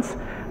components.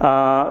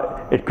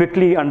 It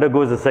quickly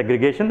undergoes a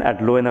segregation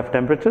at low enough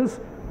temperatures.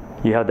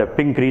 You have the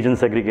pink region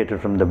segregated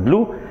from the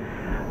blue,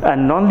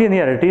 and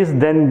nonlinearities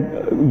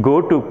then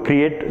go to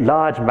create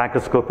large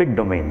macroscopic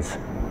domains,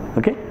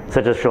 okay,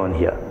 such as shown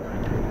here.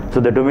 So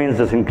the domains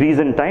just increase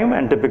in time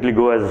and typically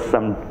go as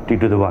some t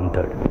to the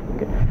 1/3.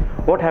 Okay.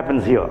 What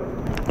happens here?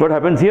 What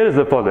happens here is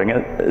the following,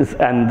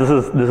 and this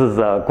is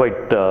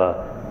quite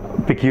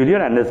peculiar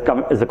and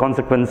is a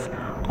consequence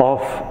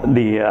of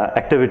the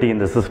activity in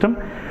the system.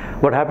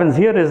 What happens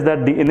here is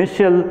that the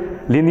initial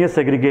linear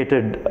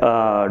segregated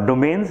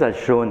domains, as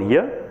shown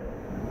here,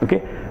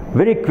 okay,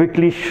 very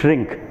quickly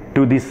shrink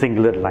to these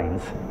singular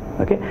lines.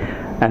 Okay,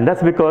 and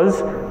that's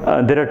because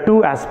there are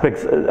two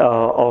aspects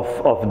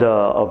of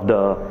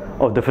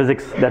the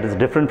physics that is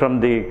different from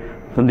the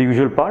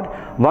usual part.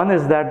 One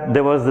is that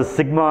there was the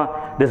sigma.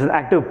 There's an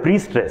active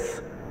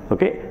pre-stress.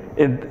 Okay,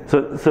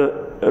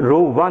 so rho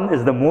 1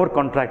 is the more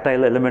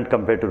contractile element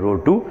compared to rho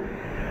 2.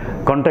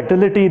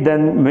 Contractility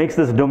then makes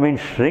this domain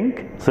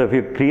shrink. So if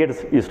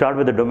you start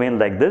with a domain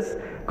like this,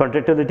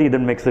 contractility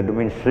then makes the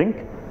domain shrink,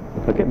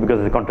 okay, because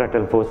of the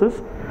contractile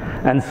forces.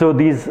 And so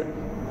these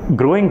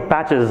growing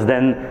patches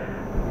then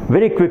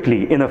very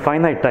quickly in a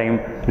finite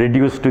time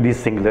reduce to these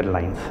singular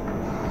lines,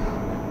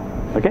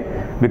 okay,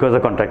 because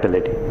of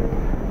contractility.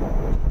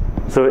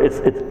 So it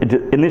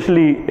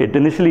initially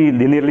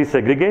linearly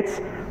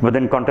segregates, but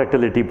then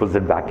contractility pulls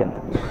it back in.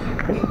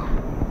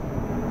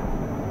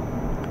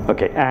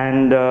 Okay,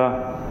 and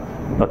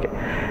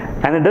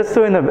it does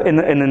so in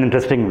an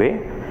interesting way.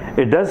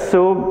 It does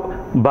so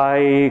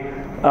by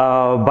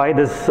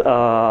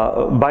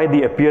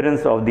the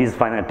appearance of these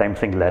finite time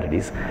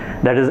singularities.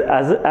 That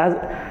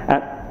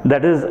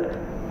is,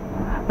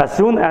 as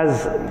soon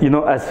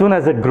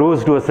as it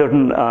grows to a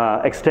certain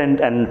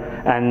extent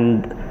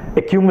and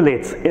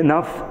accumulates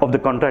enough of the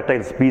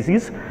contractile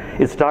species,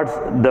 it starts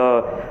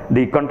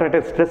the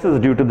contractile stresses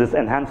due to this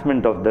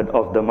enhancement of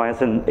the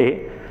myosin A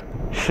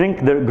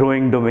shrink the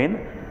growing domain,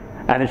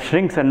 and it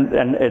shrinks and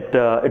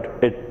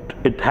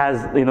it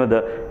has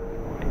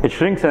it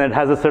shrinks and it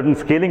has a certain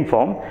scaling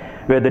form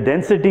where the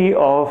density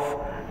of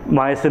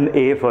myosin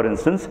A, for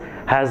instance,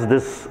 has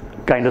this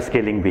kind of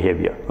scaling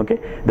behavior. Okay,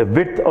 the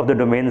width of the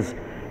domains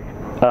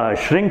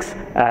shrinks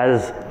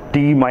as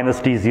t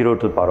minus t0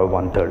 to the power of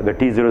 1/3, where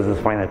t0 is this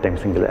finite time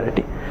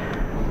singularity.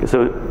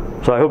 So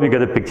I hope you get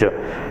the picture.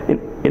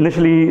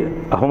 Initially,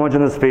 a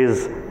homogeneous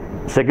phase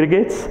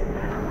segregates.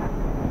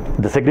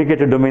 The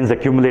segregated domains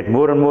accumulate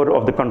more and more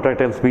of the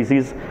contractile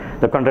species.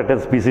 The contractile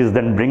species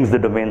then brings the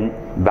domain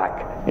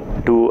back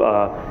to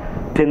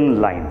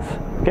thin lines,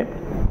 okay?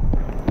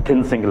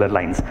 Thin singular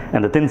lines.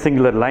 And the thin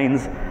singular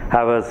lines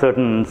have a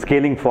certain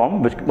scaling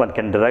form which one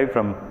can derive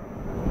from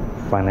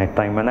finite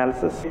time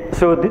analysis.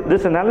 So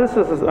this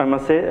analysis, I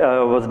must say,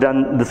 was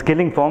done, the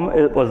scaling form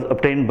was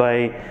obtained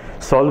by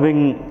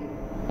solving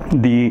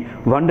the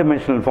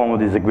one-dimensional form of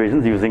these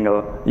equations using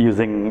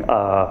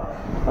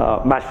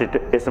matched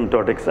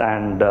asymptotics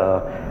and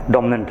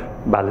dominant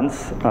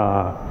balance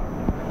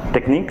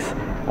techniques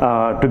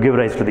to give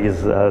rise to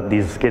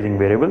these scaling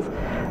variables.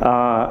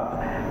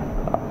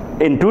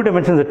 In 2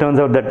 dimensions, it turns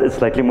out that it's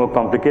slightly more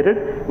complicated.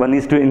 One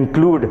needs to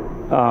include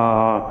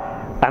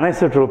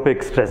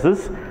anisotropic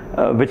stresses,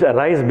 which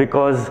arise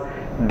because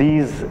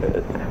these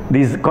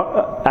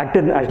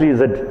actin actually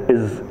is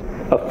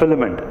a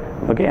filament.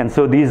 Okay, and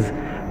so these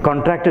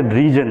contracted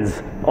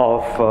regions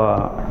of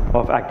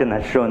actin,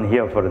 as shown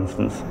here, for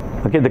instance.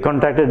 Okay, the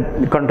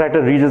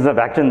contracted regions of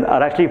actin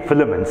are actually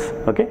filaments.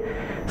 Okay,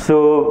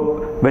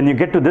 so when you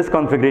get to this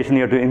configuration,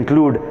 you have to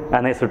include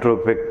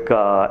anisotropic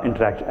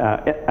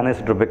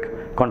anisotropic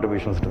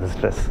contributions to the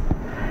stress,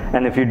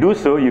 and if you do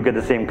so, you get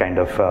the same kind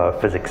of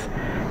physics.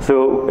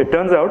 So it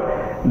turns out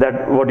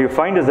that what you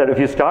find is that if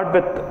you start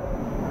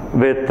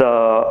with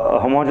a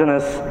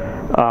homogeneous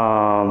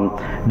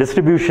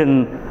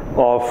distribution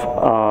of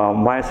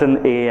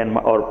myosin A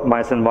or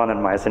myosin 1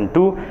 and myosin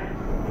 2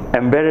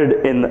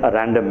 embedded in a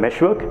random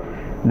meshwork,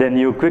 then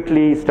you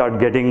quickly start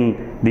getting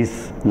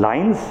these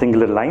lines,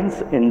 singular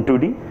lines in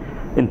 2D.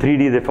 In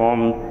 3D, they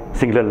form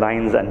singular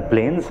lines and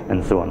planes,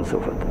 and so on and so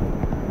forth.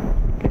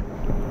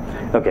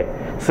 Okay.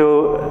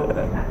 So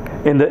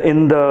in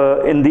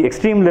the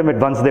extreme limit,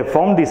 once they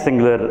form these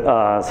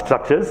singular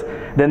structures,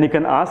 then you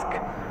can ask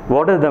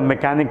what is the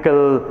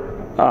mechanical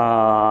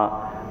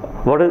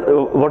what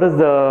is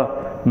the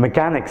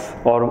mechanics,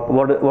 or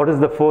what is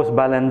the force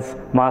balance,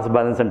 mass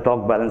balance and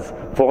torque balance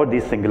for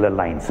these singular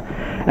lines.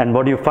 And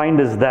what you find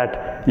is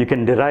that you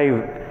can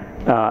derive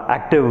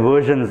active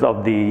versions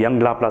of the Young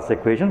Laplace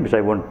equation, which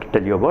I won't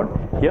tell you about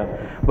here,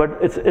 but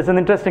it's an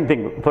interesting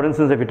thing. For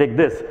instance, if you take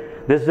this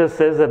just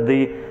says that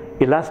the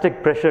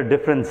elastic pressure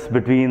difference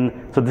between,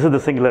 so this is the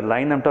singular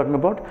line I'm talking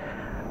about,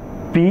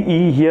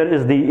 PE here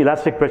is the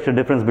elastic pressure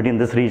difference between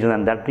this region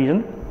and that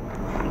region,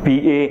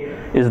 PA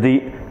is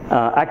the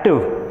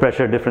active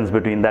pressure difference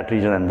between that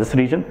region and this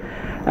region,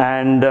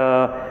 and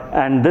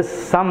this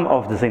sum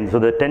of the things, so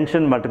the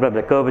tension multiplied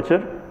by the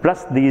curvature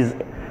plus these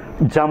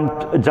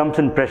jumps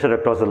in pressure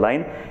across the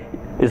line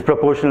is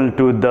proportional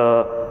to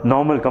the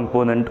normal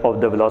component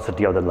of the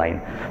velocity of the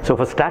line. So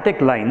for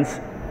static lines,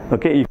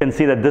 okay, you can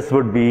see that this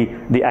would be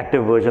the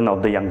active version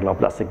of the Young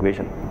Laplace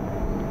equation.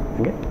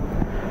 Okay,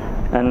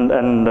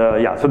 and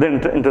yeah, so there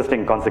are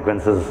interesting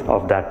consequences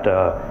of that.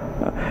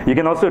 You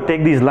can also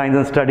take these lines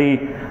and study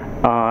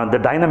the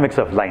dynamics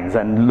of lines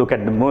and look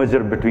at the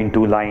merger between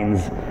two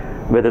lines,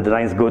 whether the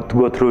lines go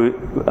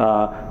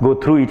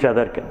through each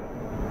other,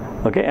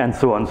 okay, and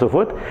so on and so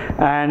forth.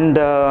 And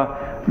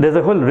there's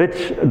a whole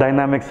rich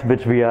dynamics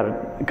which we are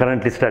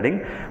currently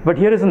studying, but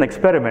here is an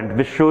experiment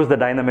which shows the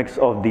dynamics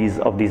of these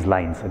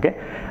lines. Okay,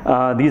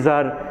 these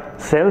are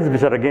cells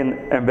which are again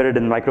embedded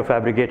in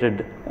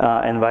microfabricated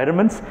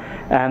environments,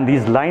 and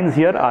these lines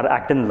here are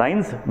actin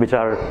lines which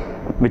are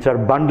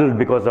bundled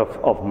because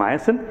of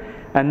myosin.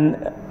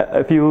 And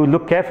if you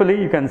look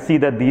carefully, you can see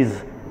that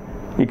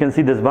you can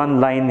see this one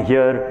line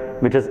here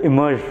which has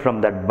emerged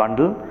from that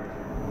bundle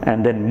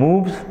and then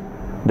moves.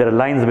 There are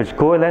lines which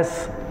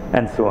coalesce,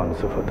 and so on and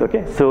so forth.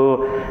 Okay,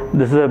 so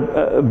this is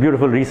a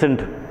beautiful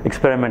recent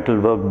experimental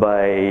work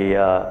by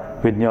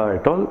Vidnor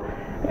et al.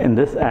 In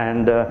this,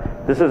 and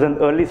this is an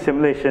early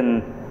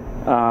simulation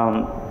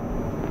by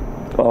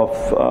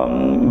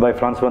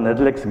Francois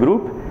Nedelec's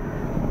group,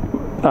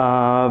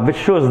 which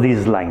shows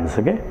these lines.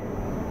 Okay,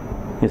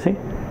 you see,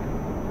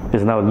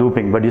 it's now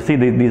looping, but you see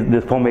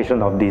the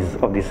formation of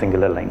these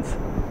singular lines.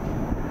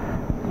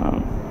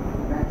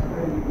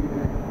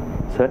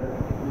 Sir?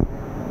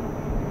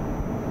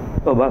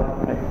 Oh, well.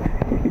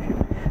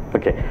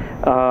 Okay.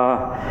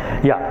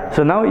 Yeah.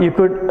 So now you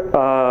could,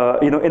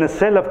 in a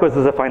cell, of course,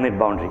 there's a finite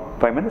boundary.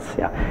 5 minutes?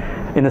 Yeah.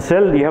 In a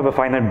cell, you have a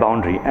finite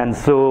boundary, and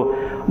so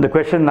the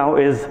question now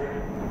is,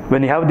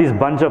 when you have these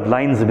bunch of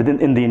lines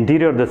in the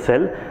interior of the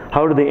cell,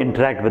 how do they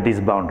interact with these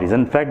boundaries?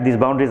 In fact, these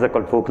boundaries are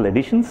called focal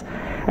adhesions,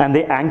 and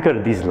they anchor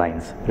these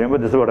lines. Remember,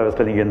 this is what I was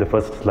telling you in the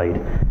first slide.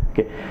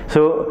 Okay.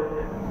 So,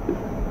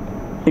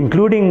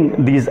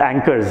 including these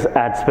anchors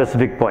at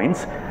specific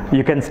points,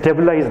 you can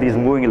stabilize these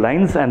moving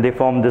lines and they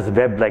form this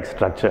web-like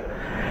structure.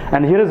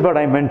 And here is what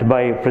I meant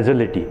by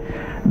fragility.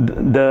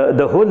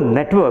 The whole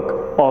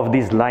network of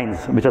these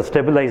lines, which are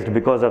stabilized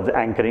because of the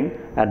anchoring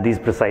at these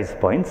precise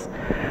points,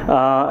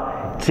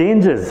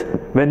 changes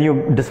when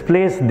you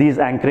displace these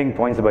anchoring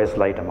points by a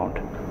slight amount.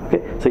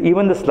 Okay? So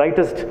even the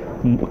slightest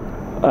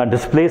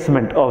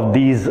displacement of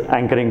these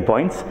anchoring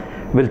points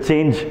will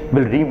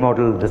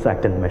remodel this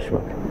actin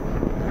meshwork.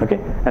 Okay,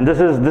 and this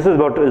is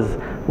what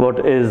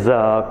is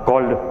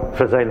called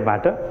fragile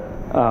matter.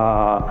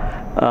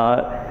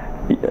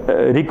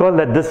 Recall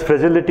that this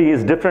fragility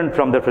is different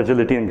from the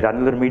fragility in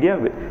granular media.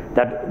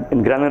 That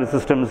in granular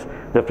systems,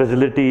 the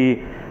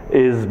fragility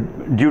is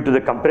due to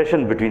the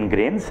compression between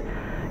grains.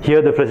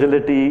 Here, the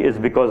fragility is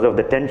because of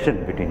the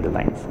tension between the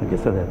lines. Okay,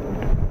 so that.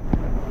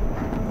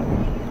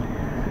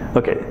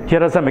 Okay,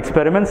 here are some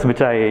experiments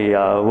which I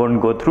won't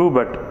go through,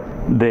 but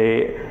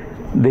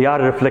they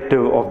are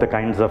reflective of the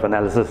kinds of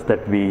analysis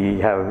that we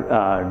have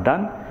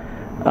done,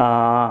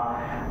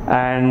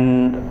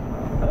 and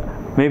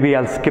maybe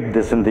I'll skip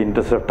this in the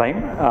interest of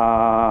time,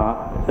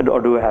 or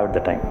do I have the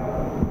time?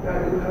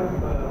 Yeah, you have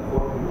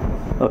 4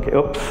 minutes. Okay,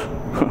 oops.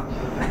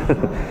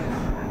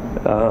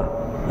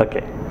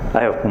 Okay,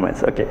 I have 4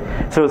 minutes. Okay,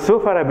 so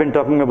far I've been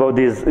talking about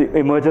these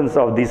emergence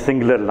of these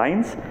singular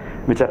lines,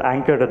 which are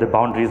anchored at the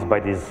boundaries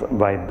by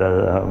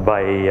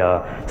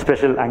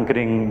special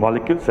anchoring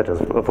molecules such as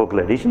focal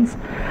adhesions.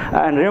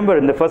 And remember,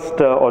 in the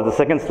first or the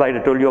second slide, I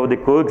told you about the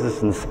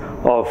coexistence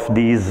of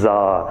these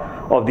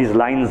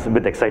lines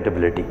with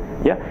excitability.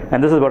 Yeah,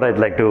 and this is what I'd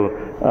like to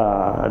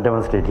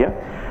demonstrate here.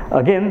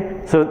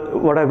 Again, so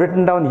what I've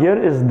written down here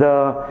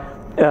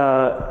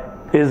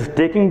is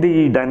taking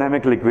the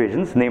dynamical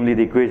equations, namely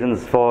the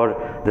equations for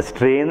the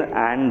strain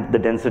and the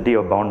density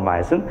of bound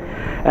myosin,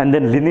 and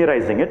then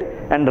linearizing it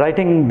and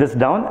writing this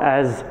down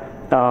as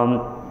a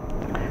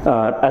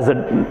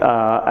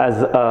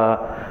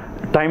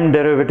time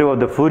derivative of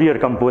the Fourier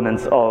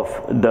components of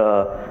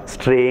the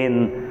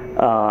strain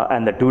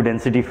and the two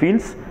density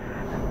fields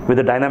with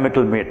a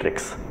dynamical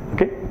matrix.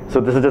 Okay, so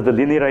this is just the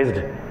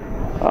linearized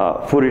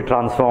Fourier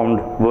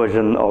transformed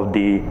version of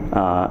the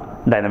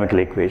dynamical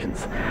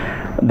equations.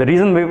 The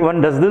reason one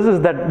does this is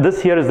that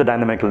this here is the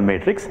dynamical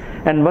matrix,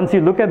 and once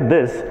you look at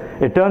this,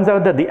 it turns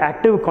out that the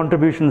active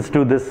contributions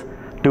to this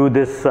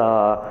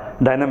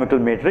dynamical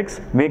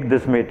matrix make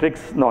this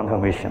matrix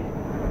non-Hermitian.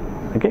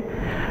 Okay,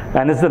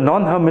 And it's the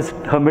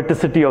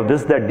non-hermiticity of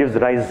this that gives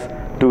rise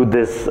to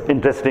this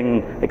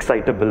interesting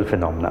excitable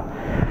phenomena.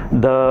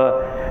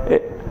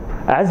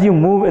 As you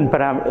move in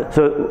parameters,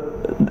 so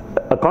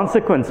a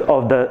consequence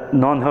of the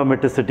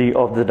non-hermiticity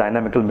of the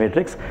dynamical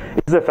matrix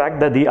is the fact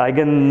that the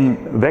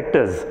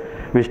eigenvectors,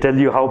 which tell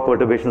you how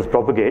perturbations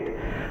propagate,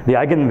 the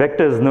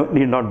eigenvectors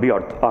need not be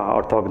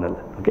orthogonal.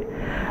 Okay,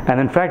 and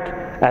in fact,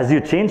 as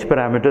you change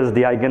parameters,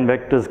 the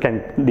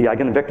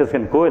eigenvectors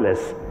can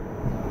coalesce.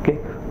 Okay,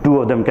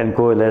 2 of them can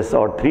coalesce,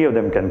 or 3 of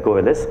them can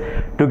coalesce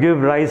to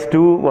give rise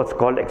to what's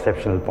called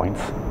exceptional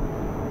points.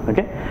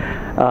 Okay,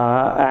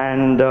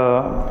 and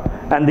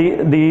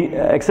the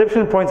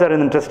exceptional points are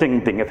an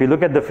interesting thing. If you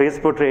look at the phase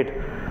portrait,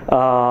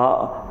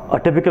 a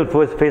typical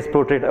phase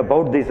portrait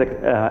about these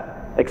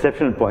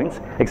exceptional points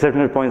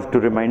to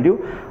remind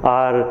you,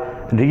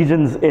 are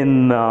regions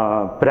in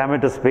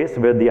parameter space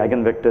where the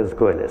eigenvectors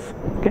coalesce.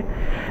 Okay,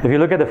 if you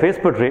look at the phase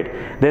portrait,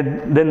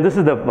 then this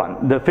is the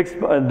one. The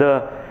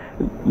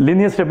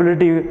linear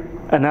stability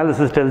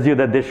analysis tells you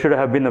that there should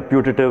have been a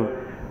putative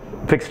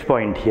fixed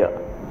point here.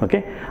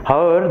 Okay.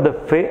 However,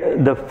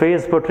 the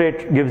phase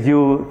portrait gives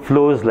you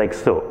flows like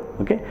so.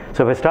 Okay.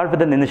 So if I start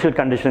with an initial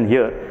condition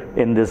here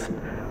in this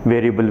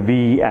variable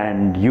v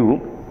and u,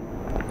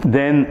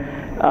 then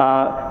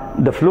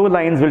the flow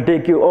lines will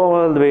take you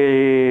all the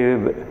way,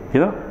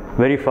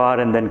 very far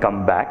and then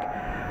come back.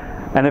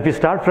 And if you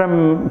start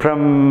from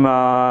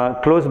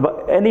close by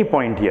any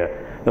point here,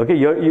 okay,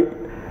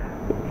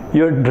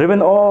 you're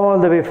driven all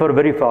the way for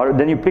very far.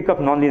 Then you pick up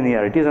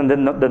nonlinearities, and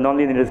then the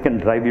nonlinearities can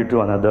drive you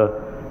to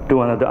another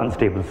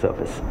unstable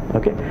surface.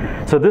 Okay,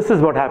 so this is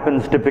what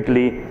happens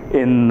typically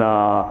in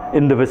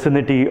the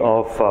vicinity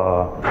of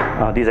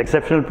these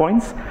exceptional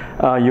points.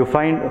 You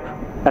find,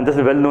 and this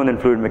is well known in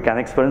fluid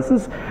mechanics, for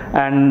instance,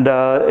 and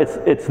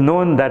it's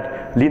known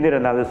that linear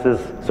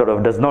analysis sort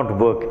of does not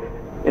work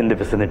in the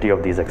vicinity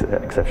of these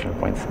exceptional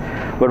points.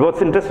 But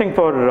what's interesting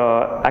for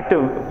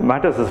active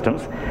matter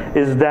systems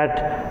is that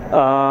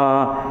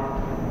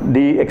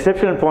the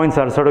exceptional points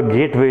are sort of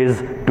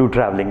gateways to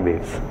traveling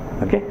waves.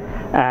 Okay.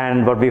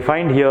 And what we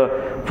find here,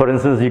 for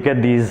instance, you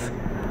get these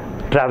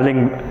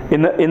traveling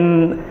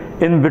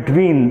in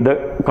between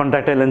the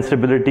contractile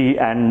instability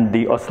and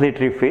the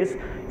oscillatory phase.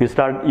 You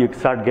start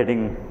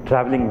getting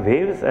traveling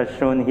waves as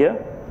shown here,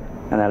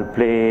 and I'll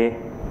play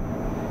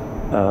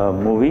a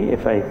movie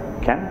if I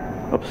can.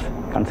 Oops,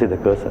 can't see the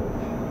cursor.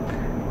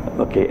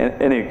 Okay,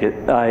 anyway,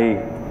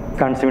 I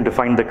can't seem to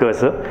find the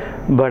cursor,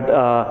 but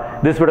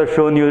this would have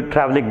shown you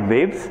traveling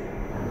waves.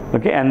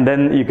 Okay, and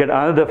then you get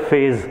another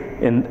phase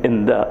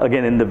in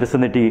the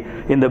vicinity,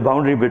 in the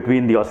boundary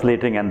between the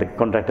oscillating and the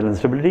contractile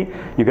instability.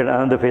 You get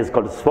another phase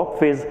called a swap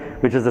phase,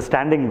 which is the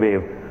standing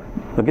wave.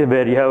 Okay,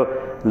 where you have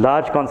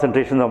large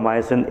concentrations of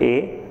myosin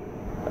A,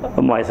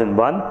 myosin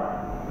 1,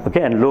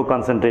 okay, and low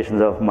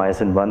concentrations of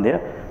myosin 1 there,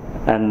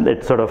 and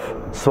it sort of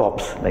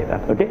swaps like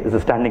that. Okay, it's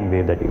a standing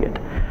wave that you get.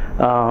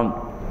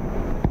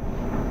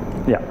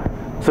 Yeah,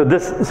 so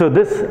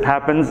this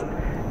happens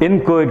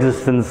in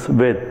coexistence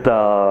with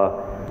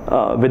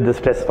the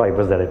stress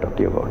fibers that I talked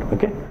to you about.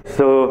 Okay,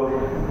 so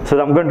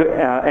I'm going to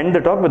end the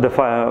talk with the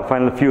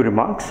final few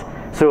remarks.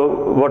 So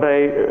what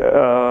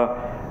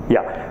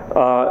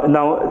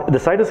now the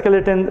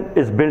cytoskeleton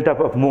is built up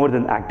of more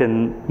than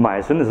actin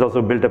myosin. It's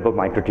also built up of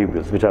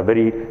microtubules, which are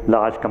very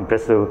large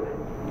compressive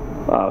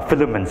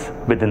filaments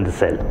within the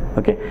cell.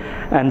 Okay,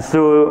 and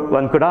so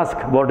one could ask,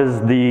 what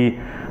is the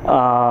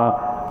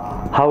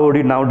how would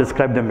you now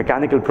describe the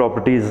mechanical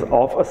properties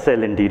of a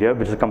cell interior,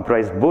 which is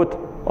comprised both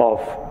of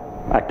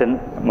actin,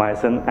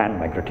 myosin, and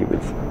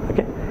microtubules.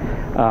 Okay,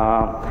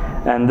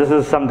 and this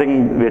is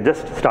something we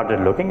just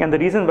started looking, and the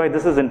reason why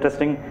this is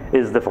interesting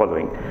is the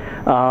following.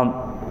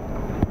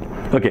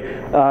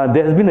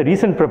 There has been a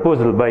recent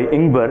proposal by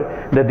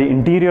Ingber that the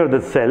interior of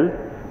the cell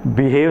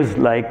behaves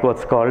like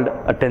what's called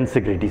a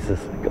tensegrity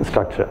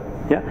structure.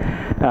 Yeah,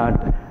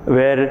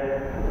 where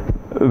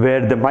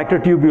the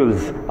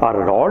microtubules are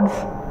rods.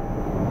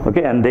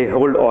 Okay, and they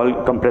hold all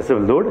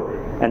compressive load,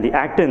 and the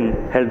actin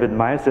held with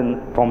myosin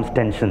forms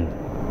tension.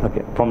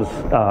 Okay, forms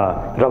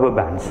rubber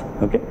bands.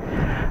 Okay,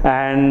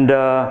 and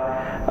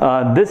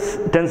this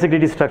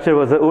tensegrity structure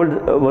was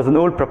an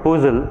old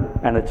proposal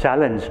and a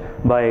challenge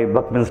by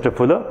Buckminster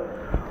Fuller,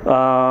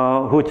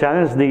 who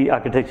challenged the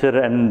architecture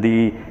and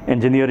the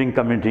engineering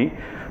community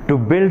to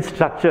build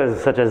structures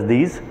such as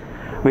these,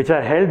 which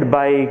are held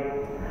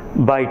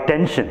by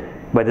tension,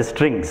 by the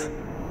strings.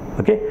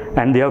 Okay,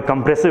 and they have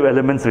compressive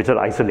elements which are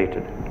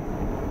isolated.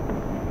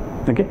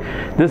 Okay,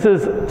 this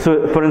is,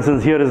 so for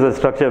instance, here is a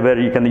structure where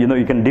you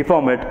can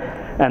deform it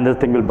and the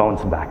thing will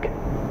bounce back.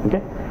 Okay,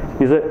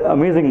 these are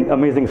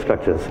amazing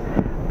structures.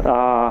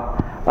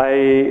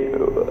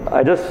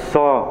 I just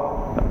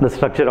saw the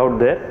structure out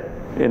there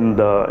in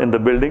the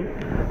building,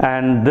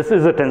 and this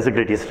is a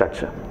tensegrity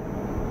structure.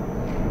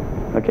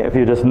 Okay,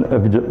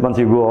 once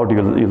you go out,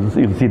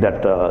 you'll see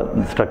that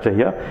structure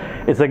here.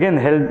 It's again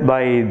held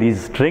by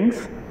these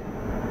strings,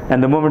 and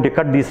the moment you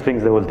cut these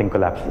strings, the whole thing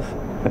collapses.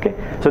 Okay,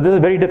 so this is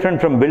very different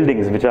from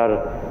buildings such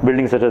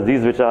as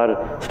these, which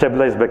are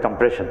stabilized by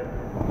compression.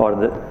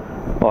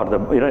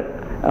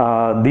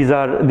 these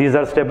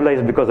are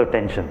stabilized because of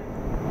tension.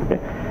 Okay?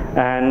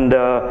 And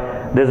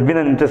there's been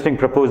an interesting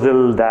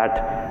proposal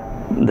that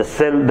the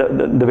cell,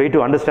 the way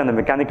to understand the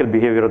mechanical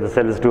behavior of the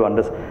cell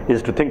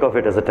is to think of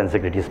it as a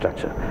tensegrity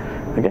structure.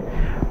 Okay?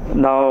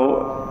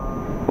 Now,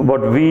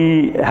 what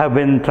we have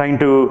been trying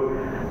to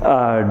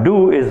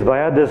do is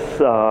via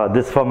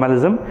this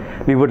formalism,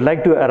 we would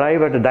like to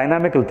arrive at a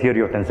dynamical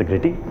theory of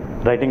tensegrity,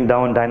 writing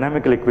down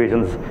dynamical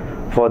equations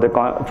for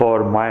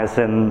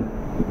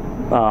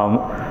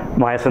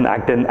myosin,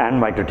 actin,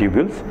 and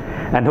microtubules,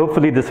 and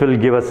hopefully this will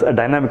give us a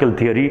dynamical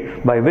theory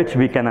by which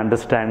we can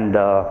understand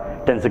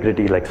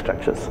tensegrity-like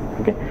structures.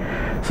 Okay,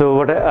 so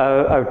what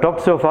I've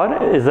talked so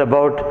far is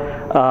about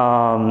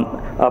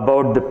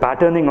the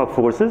patterning of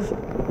forces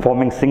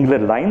forming singular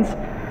lines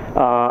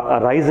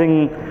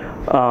arising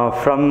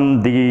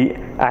from the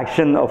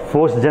action of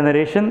force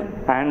generation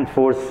and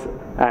force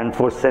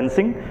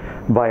sensing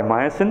by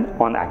myosin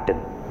on actin.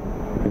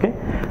 Okay,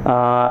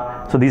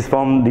 so these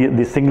form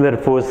the singular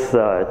force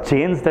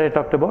chains that I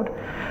talked about.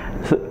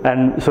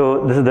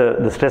 So this is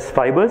the stress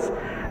fibers,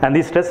 and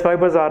these stress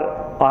fibers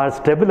are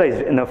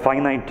stabilized in a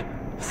finite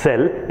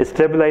cell, is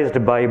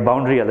stabilized by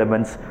boundary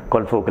elements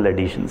called focal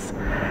adhesions.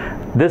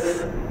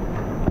 This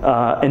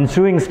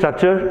ensuing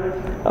structure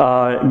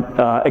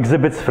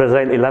exhibits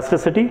fragile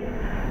elasticity,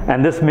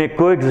 and this may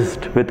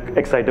coexist with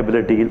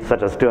excitability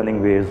such as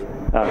turning waves,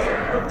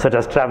 such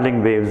as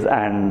traveling waves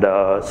and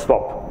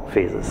swap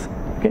phases.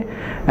 Okay?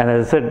 And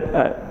as I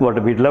said,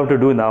 what we'd love to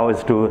do now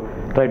is to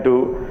try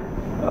to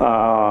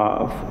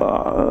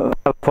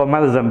have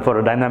formalism for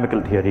a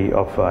dynamical theory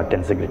of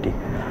tensegrity.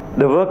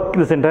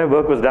 This entire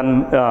work was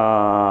done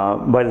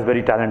by this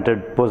very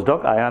talented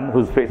postdoc, Ayan,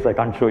 whose face I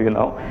can't show you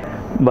now,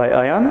 by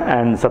Ayan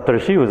and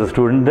Saptarshi, who was a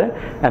student there.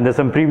 And there's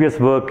some previous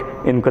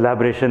work in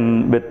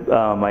collaboration with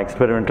my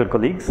experimental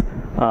colleagues,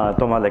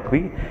 Thomas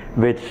Lequi,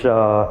 which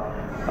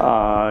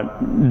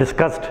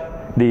discussed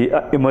the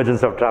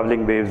emergence of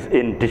traveling waves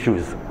in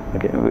tissues,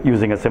 okay,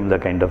 using a similar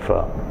kind of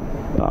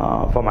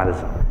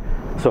formalism.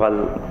 So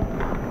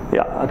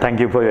thank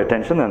you for your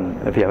attention, and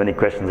if you have any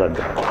questions, I'll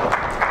be happy.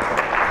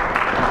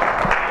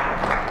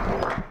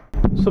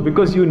 So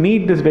because you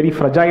need this very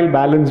fragile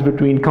balance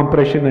between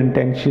compression and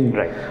tension,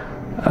 right?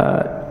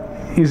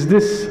 Is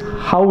this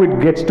how it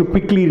gets to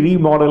quickly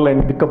remodel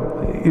and become?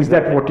 Is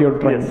that what you're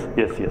trying?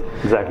 Yes,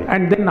 exactly.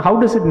 And then how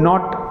does it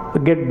not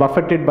get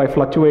buffeted by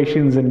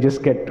fluctuations and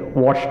just get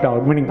washed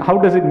out? Meaning, how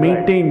does it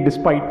maintain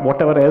despite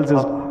whatever else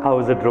is? How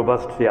is it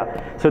robust? Yeah.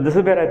 So this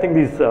is where I think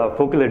these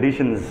focal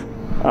adhesions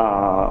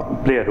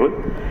play a role.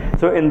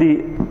 So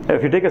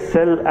if you take a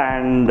cell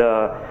and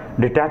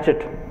detach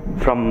it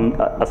from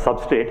a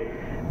substrate,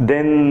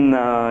 then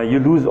you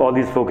lose all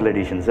these focal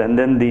adhesions, and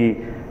then the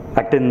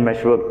actin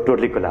meshwork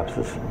totally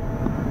collapses.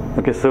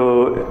 Okay,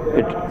 so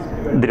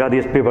there are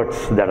these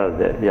pivots that are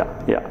there. Yeah.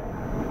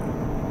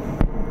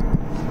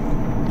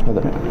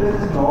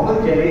 This normal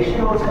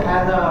gelation also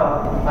has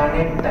a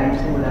finite time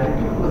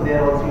singularity, because they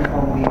are also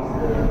from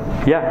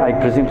these. Yeah, I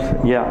presume.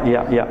 Yeah.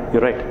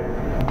 You're right.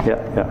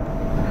 Yeah.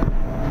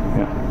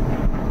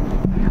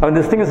 I mean,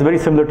 this thing is very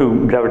similar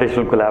to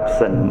gravitational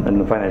collapse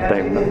and finite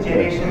time.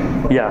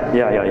 Yeah.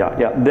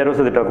 There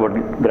also they talk about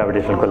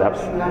gravitational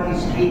collapse.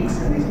 These streaks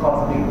and these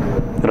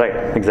cosmic.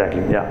 Right.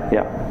 Exactly.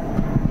 Yeah.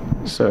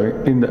 So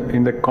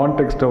in the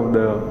context of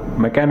the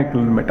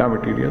mechanical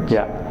metamaterials,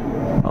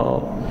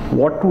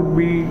 what would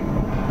be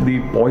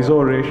the Poisson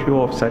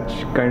ratio of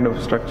such kind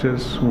of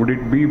structures? Would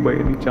it be by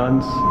any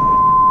chance?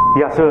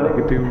 Yeah, so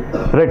negative?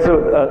 Right.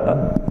 So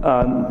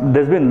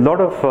there's been a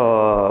lot of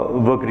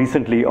work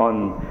recently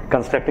on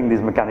constructing these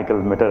mechanical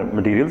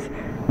materials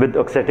with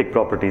auxetic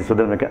properties. So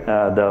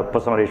the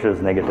Poisson ratio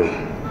is negative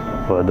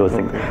for those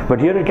things. But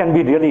here it can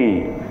be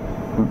really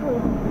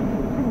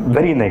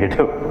very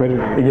negative. Very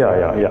negative.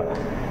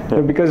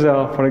 Yeah. Because,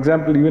 for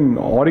example, even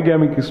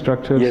origami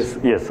structures.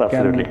 Yes,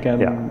 absolutely.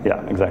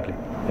 Yeah, exactly.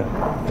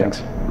 Yeah.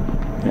 Thanks.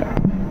 Yeah.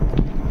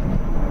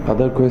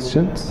 Other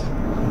questions?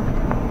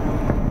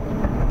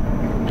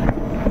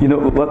 You know,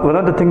 one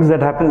of the things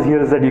that happens here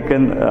is that you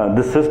can,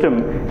 this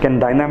system can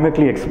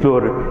dynamically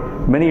explore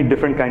many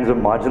different kinds of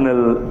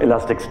marginal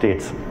elastic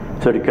states.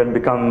 So it can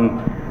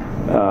become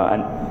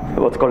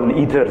what's called an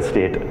ether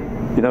state,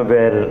 you know,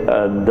 where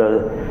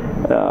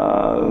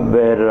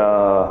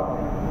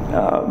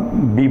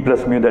B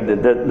plus mu,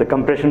 that the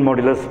compression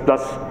modulus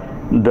plus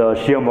the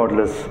shear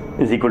modulus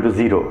is equal to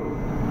 0.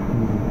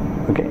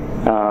 Okay,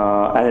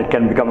 and it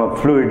can become a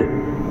fluid,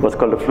 what's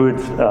called a fluid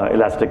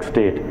elastic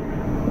state,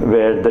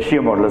 where the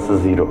shear modulus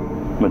is 0.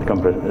 With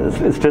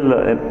it's still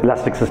an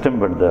elastic system,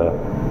 but the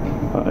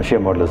shear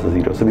modulus is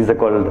 0. So these are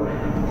called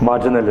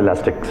marginal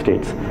elastic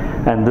states,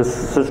 and this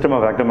system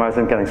of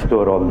actomyosin can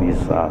explore all these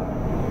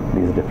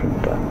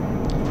different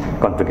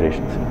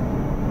configurations.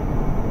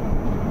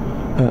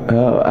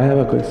 I have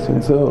a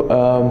question. So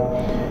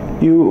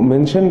you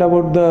mentioned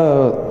about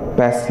the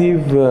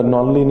passive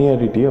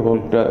non-linearity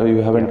about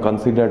you haven't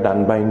considered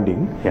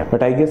unbinding,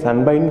 but I guess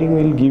unbinding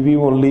will give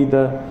you only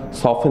the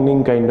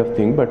softening kind of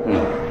thing, but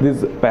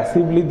this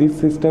passively these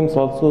systems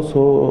also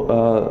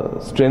show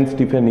strength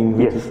stiffening.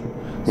 Yes.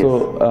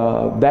 So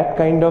that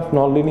kind of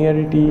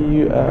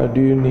non-linearity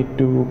do you need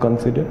to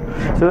consider?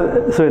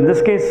 So in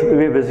this case,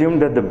 we have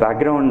assumed that the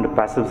background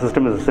passive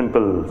system is a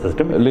simple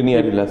system. Linear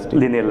elasticity.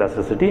 Linear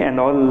elasticity, and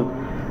all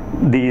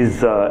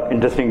these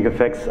interesting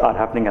effects are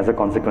happening as a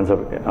consequence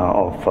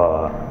of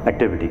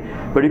activity.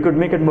 But you could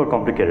make it more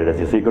complicated, as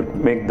you say. You could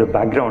make the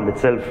background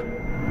itself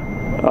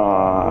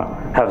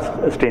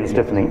have strain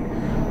stiffening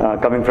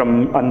coming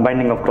from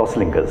unbinding of cross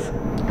linkers.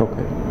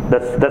 Okay.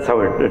 That's how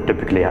it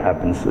typically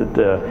happens.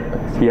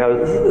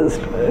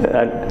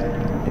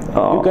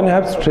 You can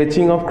have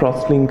stretching of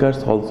cross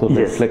linkers also,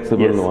 the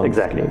flexible ones.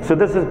 Exactly. So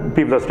this is,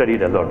 people have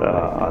studied a lot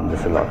on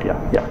this a lot. Yeah.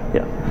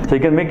 So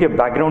you can make your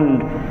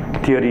background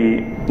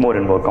theory more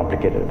and more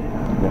complicated.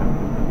 Yeah.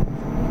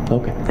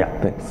 Okay.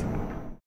 Yeah. Thanks.